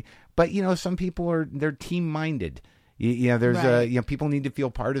bother me. But, some people they're team-minded. There's right. People need to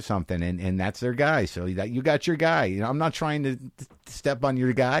feel part of something, and that's their guy. So you got your guy. I'm not trying to step on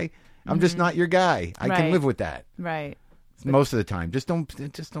your guy. I'm just not your guy. I can live with that. Right. Most of the time. Just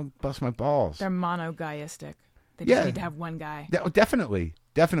don't bust my balls. They're monoguyistic. They just need to have one guy. Definitely.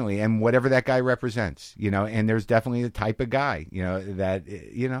 And whatever that guy represents, and there's definitely the type of guy,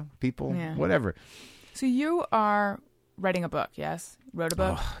 that, people, whatever. So you are writing a book, yes? Wrote a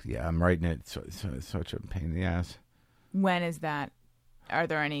book? Oh, yeah, I'm writing it. So it's such a pain in the ass. When is that? Are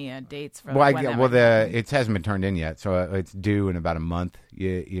there any dates for? It hasn't been turned in yet, so it's due in about a month.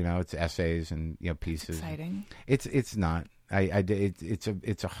 It's essays and pieces. That's exciting. It's not.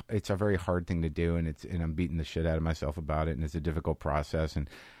 It's a very hard thing to do, and I'm beating the shit out of myself about it, and it's a difficult process. And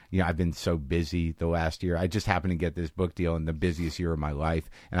I've been so busy the last year. I just happened to get this book deal in the busiest year of my life,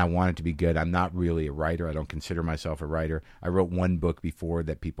 and I want it to be good. I'm not really a writer. I don't consider myself a writer. I wrote one book before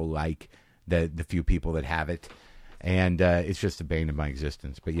that people like, the few people that have it. And it's just the bane of my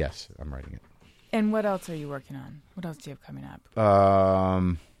existence. But yes, I'm writing it. And what else are you working on? What else do you have coming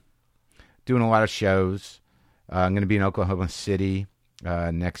up? Doing a lot of shows. I'm going to be in Oklahoma City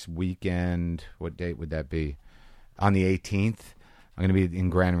next weekend. What date would that be? On the 18th. I'm going to be in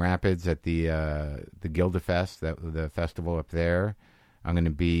Grand Rapids at the Gildafest, the festival up there. I'm going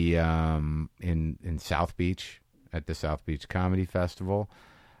to be in South Beach at the South Beach Comedy Festival.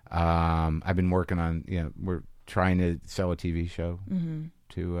 I've been working on, we're trying to sell a TV show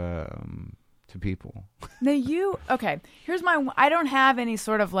to people. Now here's I don't have any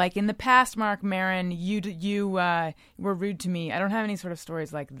sort of like, in the past, Mark Maron, you were rude to me. I don't have any sort of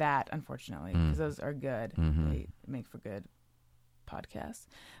stories like that, unfortunately, because those are good. Mm-hmm. They make for good podcasts.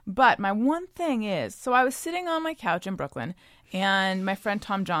 But my one thing is, so I was sitting on my couch in Brooklyn, and my friend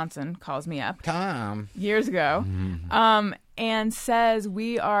Tom Johnson calls me up. Tom. Years ago. And says,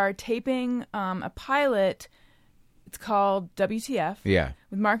 we are taping a pilot. It's called WTF. Yeah.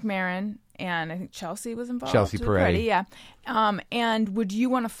 With Mark Maron, and I think Chelsea was involved. Chelsea Peretti. Yeah. And would you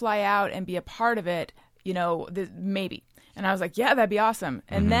want to fly out and be a part of it? Maybe. And I was like, yeah, that'd be awesome.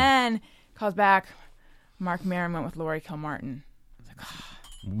 And then calls back, Mark Maron went with Laurie Kilmartin. I was like, oh.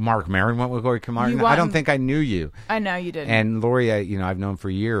 Mark Maron went with Laurie Kilmartin? I don't think I knew you. I know you didn't. And Laurie, I've known for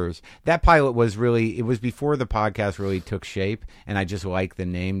years. That pilot was it was before the podcast really took shape, and I just liked the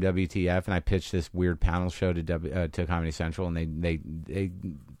name WTF, and I pitched this weird panel show to Comedy Central, and they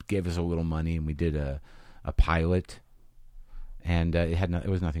gave us a little money, and we did a pilot, and it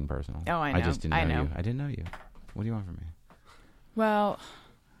was nothing personal. Oh, I know. I just didn't know you. I didn't know you. What do you want from me? Well.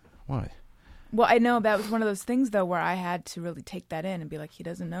 What? Well, I know that was one of those things, though, where I had to really take that in and be like, he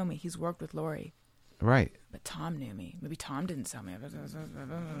doesn't know me. He's worked with Laurie. Right. But Tom knew me. Maybe Tom didn't tell me.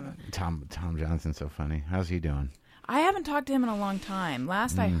 Tom Johnson's so funny. How's he doing? I haven't talked to him in a long time.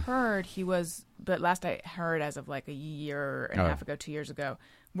 Last I heard as of like a year and a half ago, 2 years ago,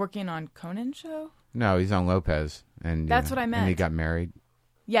 working on Conan's show. No, he's on Lopez, and That's what I meant. And he got married.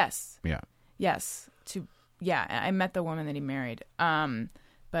 Yes. Yeah. Yes. I met the woman that he married.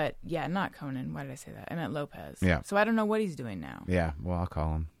 But yeah, not Conan. Why did I say that? I meant Lopez. Yeah. So I don't know what he's doing now. Yeah. Well, I'll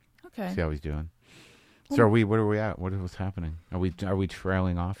call him. Okay. See how he's doing. So what are we at? What's happening? Are we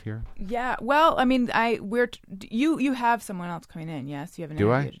trailing off here? Yeah. Well, I mean, you have someone else coming in. Yes, you have an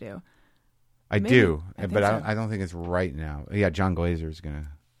interview to do. I Maybe. do, I think but so. I don't think it's right now. Yeah, John Glazer is gonna,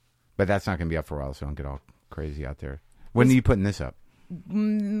 but that's not gonna be up for a while. So don't get all crazy out there. When are you putting this up?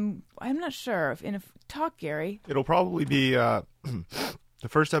 I'm not sure. Talk, Gary. It'll probably be the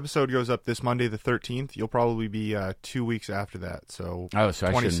first episode goes up this Monday, the 13th. You'll probably be 2 weeks after that. So, so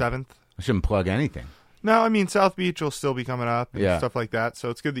 27th. I shouldn't plug anything. No, I mean South Beach will still be coming up and Yeah. stuff like that. So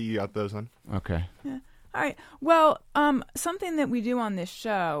it's good that you got those on. Okay. Yeah. All right. Well, something that we do on this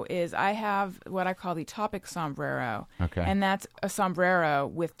show is I have what I call the topic sombrero. Okay. And that's a sombrero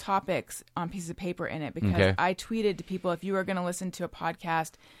with topics on pieces of paper in it because Okay. I tweeted to people, if you are going to listen to a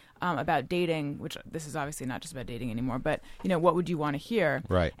podcast about dating, which this is obviously not just about dating anymore, but, what would you want to hear?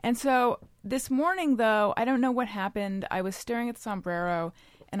 Right. And so this morning, though, I don't know what happened. I was staring at the sombrero,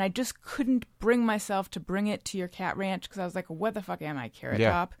 and I just couldn't bring myself to bring it to your cat ranch because I was like, what the fuck am I, Carrot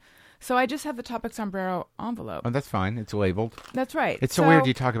Top? So I just have the topic sombrero envelope. Oh, that's fine. It's labeled. That's right. It's so weird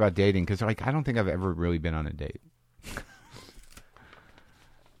you talk about dating because I don't think I've ever really been on a date.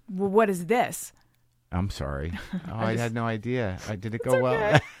 Well, what is this? I'm sorry. I had no idea. Did it go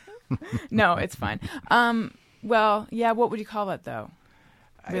well? No, it's fine. Well, yeah, what would you call it, though?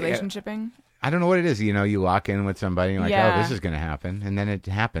 Relationshipping? I don't know what it is. You lock in with somebody and you're like, Yeah. oh, this is going to happen. And then it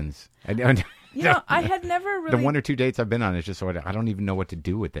happens. I had never really... The 1 or 2 dates I've been on, it's just sort of, I don't even know what to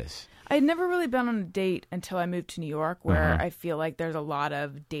do with this. I had never really been on a date until I moved to New York, where I feel like there's a lot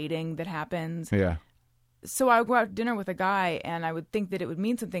of dating that happens. Yeah. So I would go out to dinner with a guy, and I would think that it would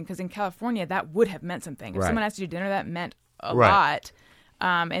mean something, because in California, that would have meant something. If Right. someone asked you to dinner, that meant a Right. lot.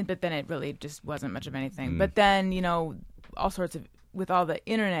 But then it really just wasn't much of anything. But then, all sorts of... With all the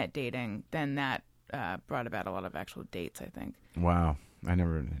internet dating, then that brought about a lot of actual dates, I think. Wow. I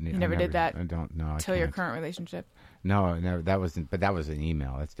never did that I don't know. Till your current relationship? No, never. That wasn't. But that was an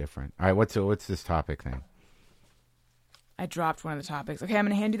email. That's different. All right. What's this topic thing? I dropped one of the topics. Okay, I'm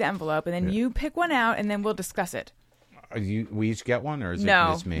going to hand you the envelope, and then you pick one out, and then we'll discuss it. We each get one, or is it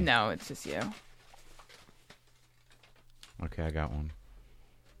No, just me? no, it's just you. Okay, I got one.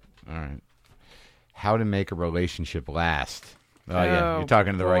 All right. How to make a relationship last. Oh yeah, you're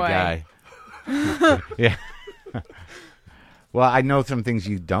talking to the right guy. Yeah. Well, I know some things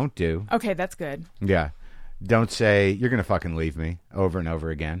you don't do. Okay, that's good. Yeah. Don't say, you're going to fucking leave me over and over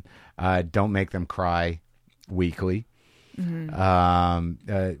again. Don't make them cry weekly.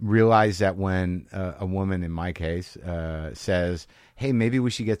 Mm-hmm. Realize that when a woman, in my case, says, hey, maybe we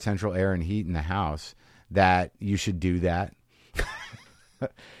should get central air and heat in the house, that you should do that.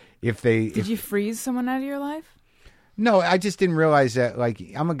 Did you freeze someone out of your life? No, I just didn't realize that,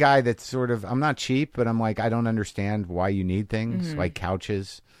 I'm a guy that's sort of, I'm not cheap, but I'm like, I don't understand why you need things like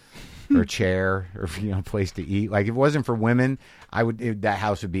couches or a chair or, a place to eat. Like, if it wasn't for women, that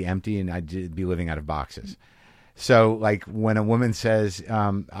house would be empty and I'd be living out of boxes. So, when a woman says,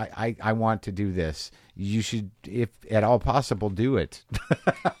 I want to do this, you should, if at all possible, do it.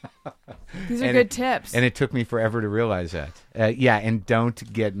 These are good tips. And it took me forever to realize that. And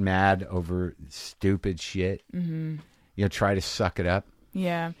don't get mad over stupid shit. Mm-hmm. Try to suck it up.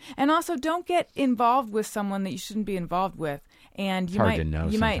 Yeah. And also, don't get involved with someone that you shouldn't be involved with. And It's hard to know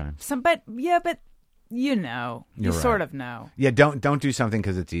sometimes. But you know. You're you right. sort of know. Yeah, don't do something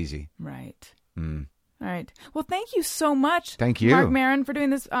because it's easy. Right. Mm. All right. Well, thank you so much. Thank you. Mark Maron, for doing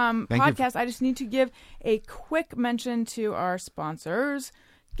this podcast. You. I just need to give a quick mention to our sponsors,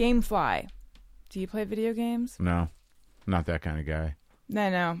 Gamefly. Do you play video games? No, not that kind of guy.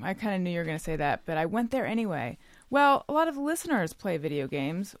 No. I kind of knew you were going to say that, but I went there anyway. Well, a lot of listeners play video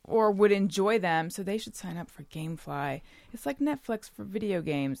games or would enjoy them, so they should sign up for Gamefly. It's like Netflix for video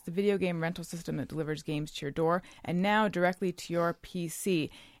games, the video game rental system that delivers games to your door and now directly to your PC.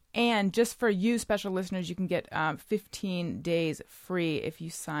 And just for you special listeners, you can get 15 days free if you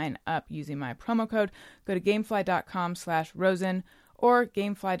sign up using my promo code. Go to gamefly.com/Rosen or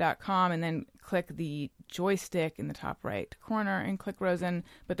gamefly.com and then click the joystick in the top right corner and click Rosen.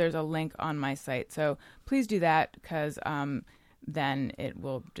 But there's a link on my site. So please do that because then it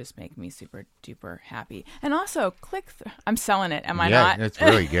will just make me super duper happy. And also I'm selling it. Am I not? Yeah, it's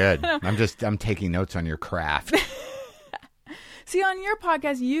really good. I'm taking notes on your craft. See, on your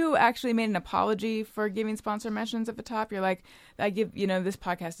podcast, you actually made an apology for giving sponsor mentions at the top. You're like, this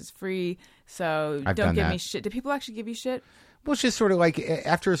podcast is free, so I've don't done give that. me shit. Do people actually give you shit? Well, it's just sort of like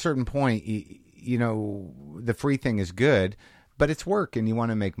after a certain point, the free thing is good, but it's work and you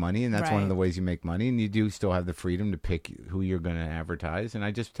want to make money, and that's one of Right. the ways you make money, and you do still have the freedom to pick who you're going to advertise. And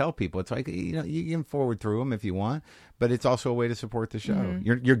I just tell people, it's like, you can forward through them if you want, but it's also a way to support the show.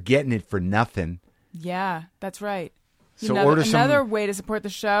 Mm-hmm. You're getting it for nothing. Yeah, that's right. So order some- another way to support the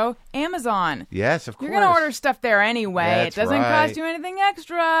show, Amazon. Yes, of course. You're going to order stuff there anyway. That's It doesn't right. cost you anything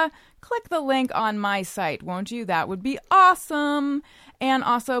extra. Click the link on my site, won't you? That would be awesome. And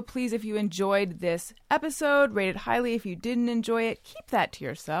also, please, if you enjoyed this episode, rate it highly. If you didn't enjoy it, keep that to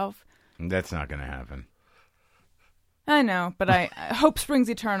yourself. That's not going to happen. I know, but I hope springs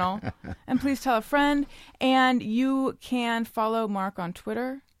eternal. And please tell a friend. And you can follow Mark on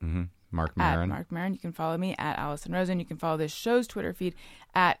Twitter. Mark At Maron. Mark Maron. You can follow me at Allison Rosen. You can follow this show's Twitter feed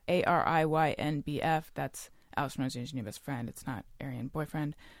at ARIYNBF. That's Allison Rosen is your new best friend. It's not Aryan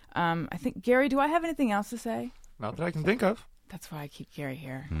boyfriend. I think, Gary, do I have anything else to say? Not that I can think of. That's why I keep Gary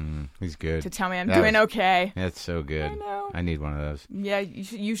here. He's good. To tell me I'm That doing was- okay. That's so good. I know. I need one of those. Yeah,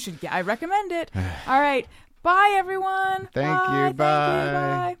 you should get. I recommend it. All right. Bye, everyone. Thank you. Bye. Thank you.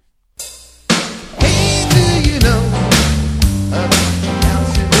 Bye. Bye. Hey, do you know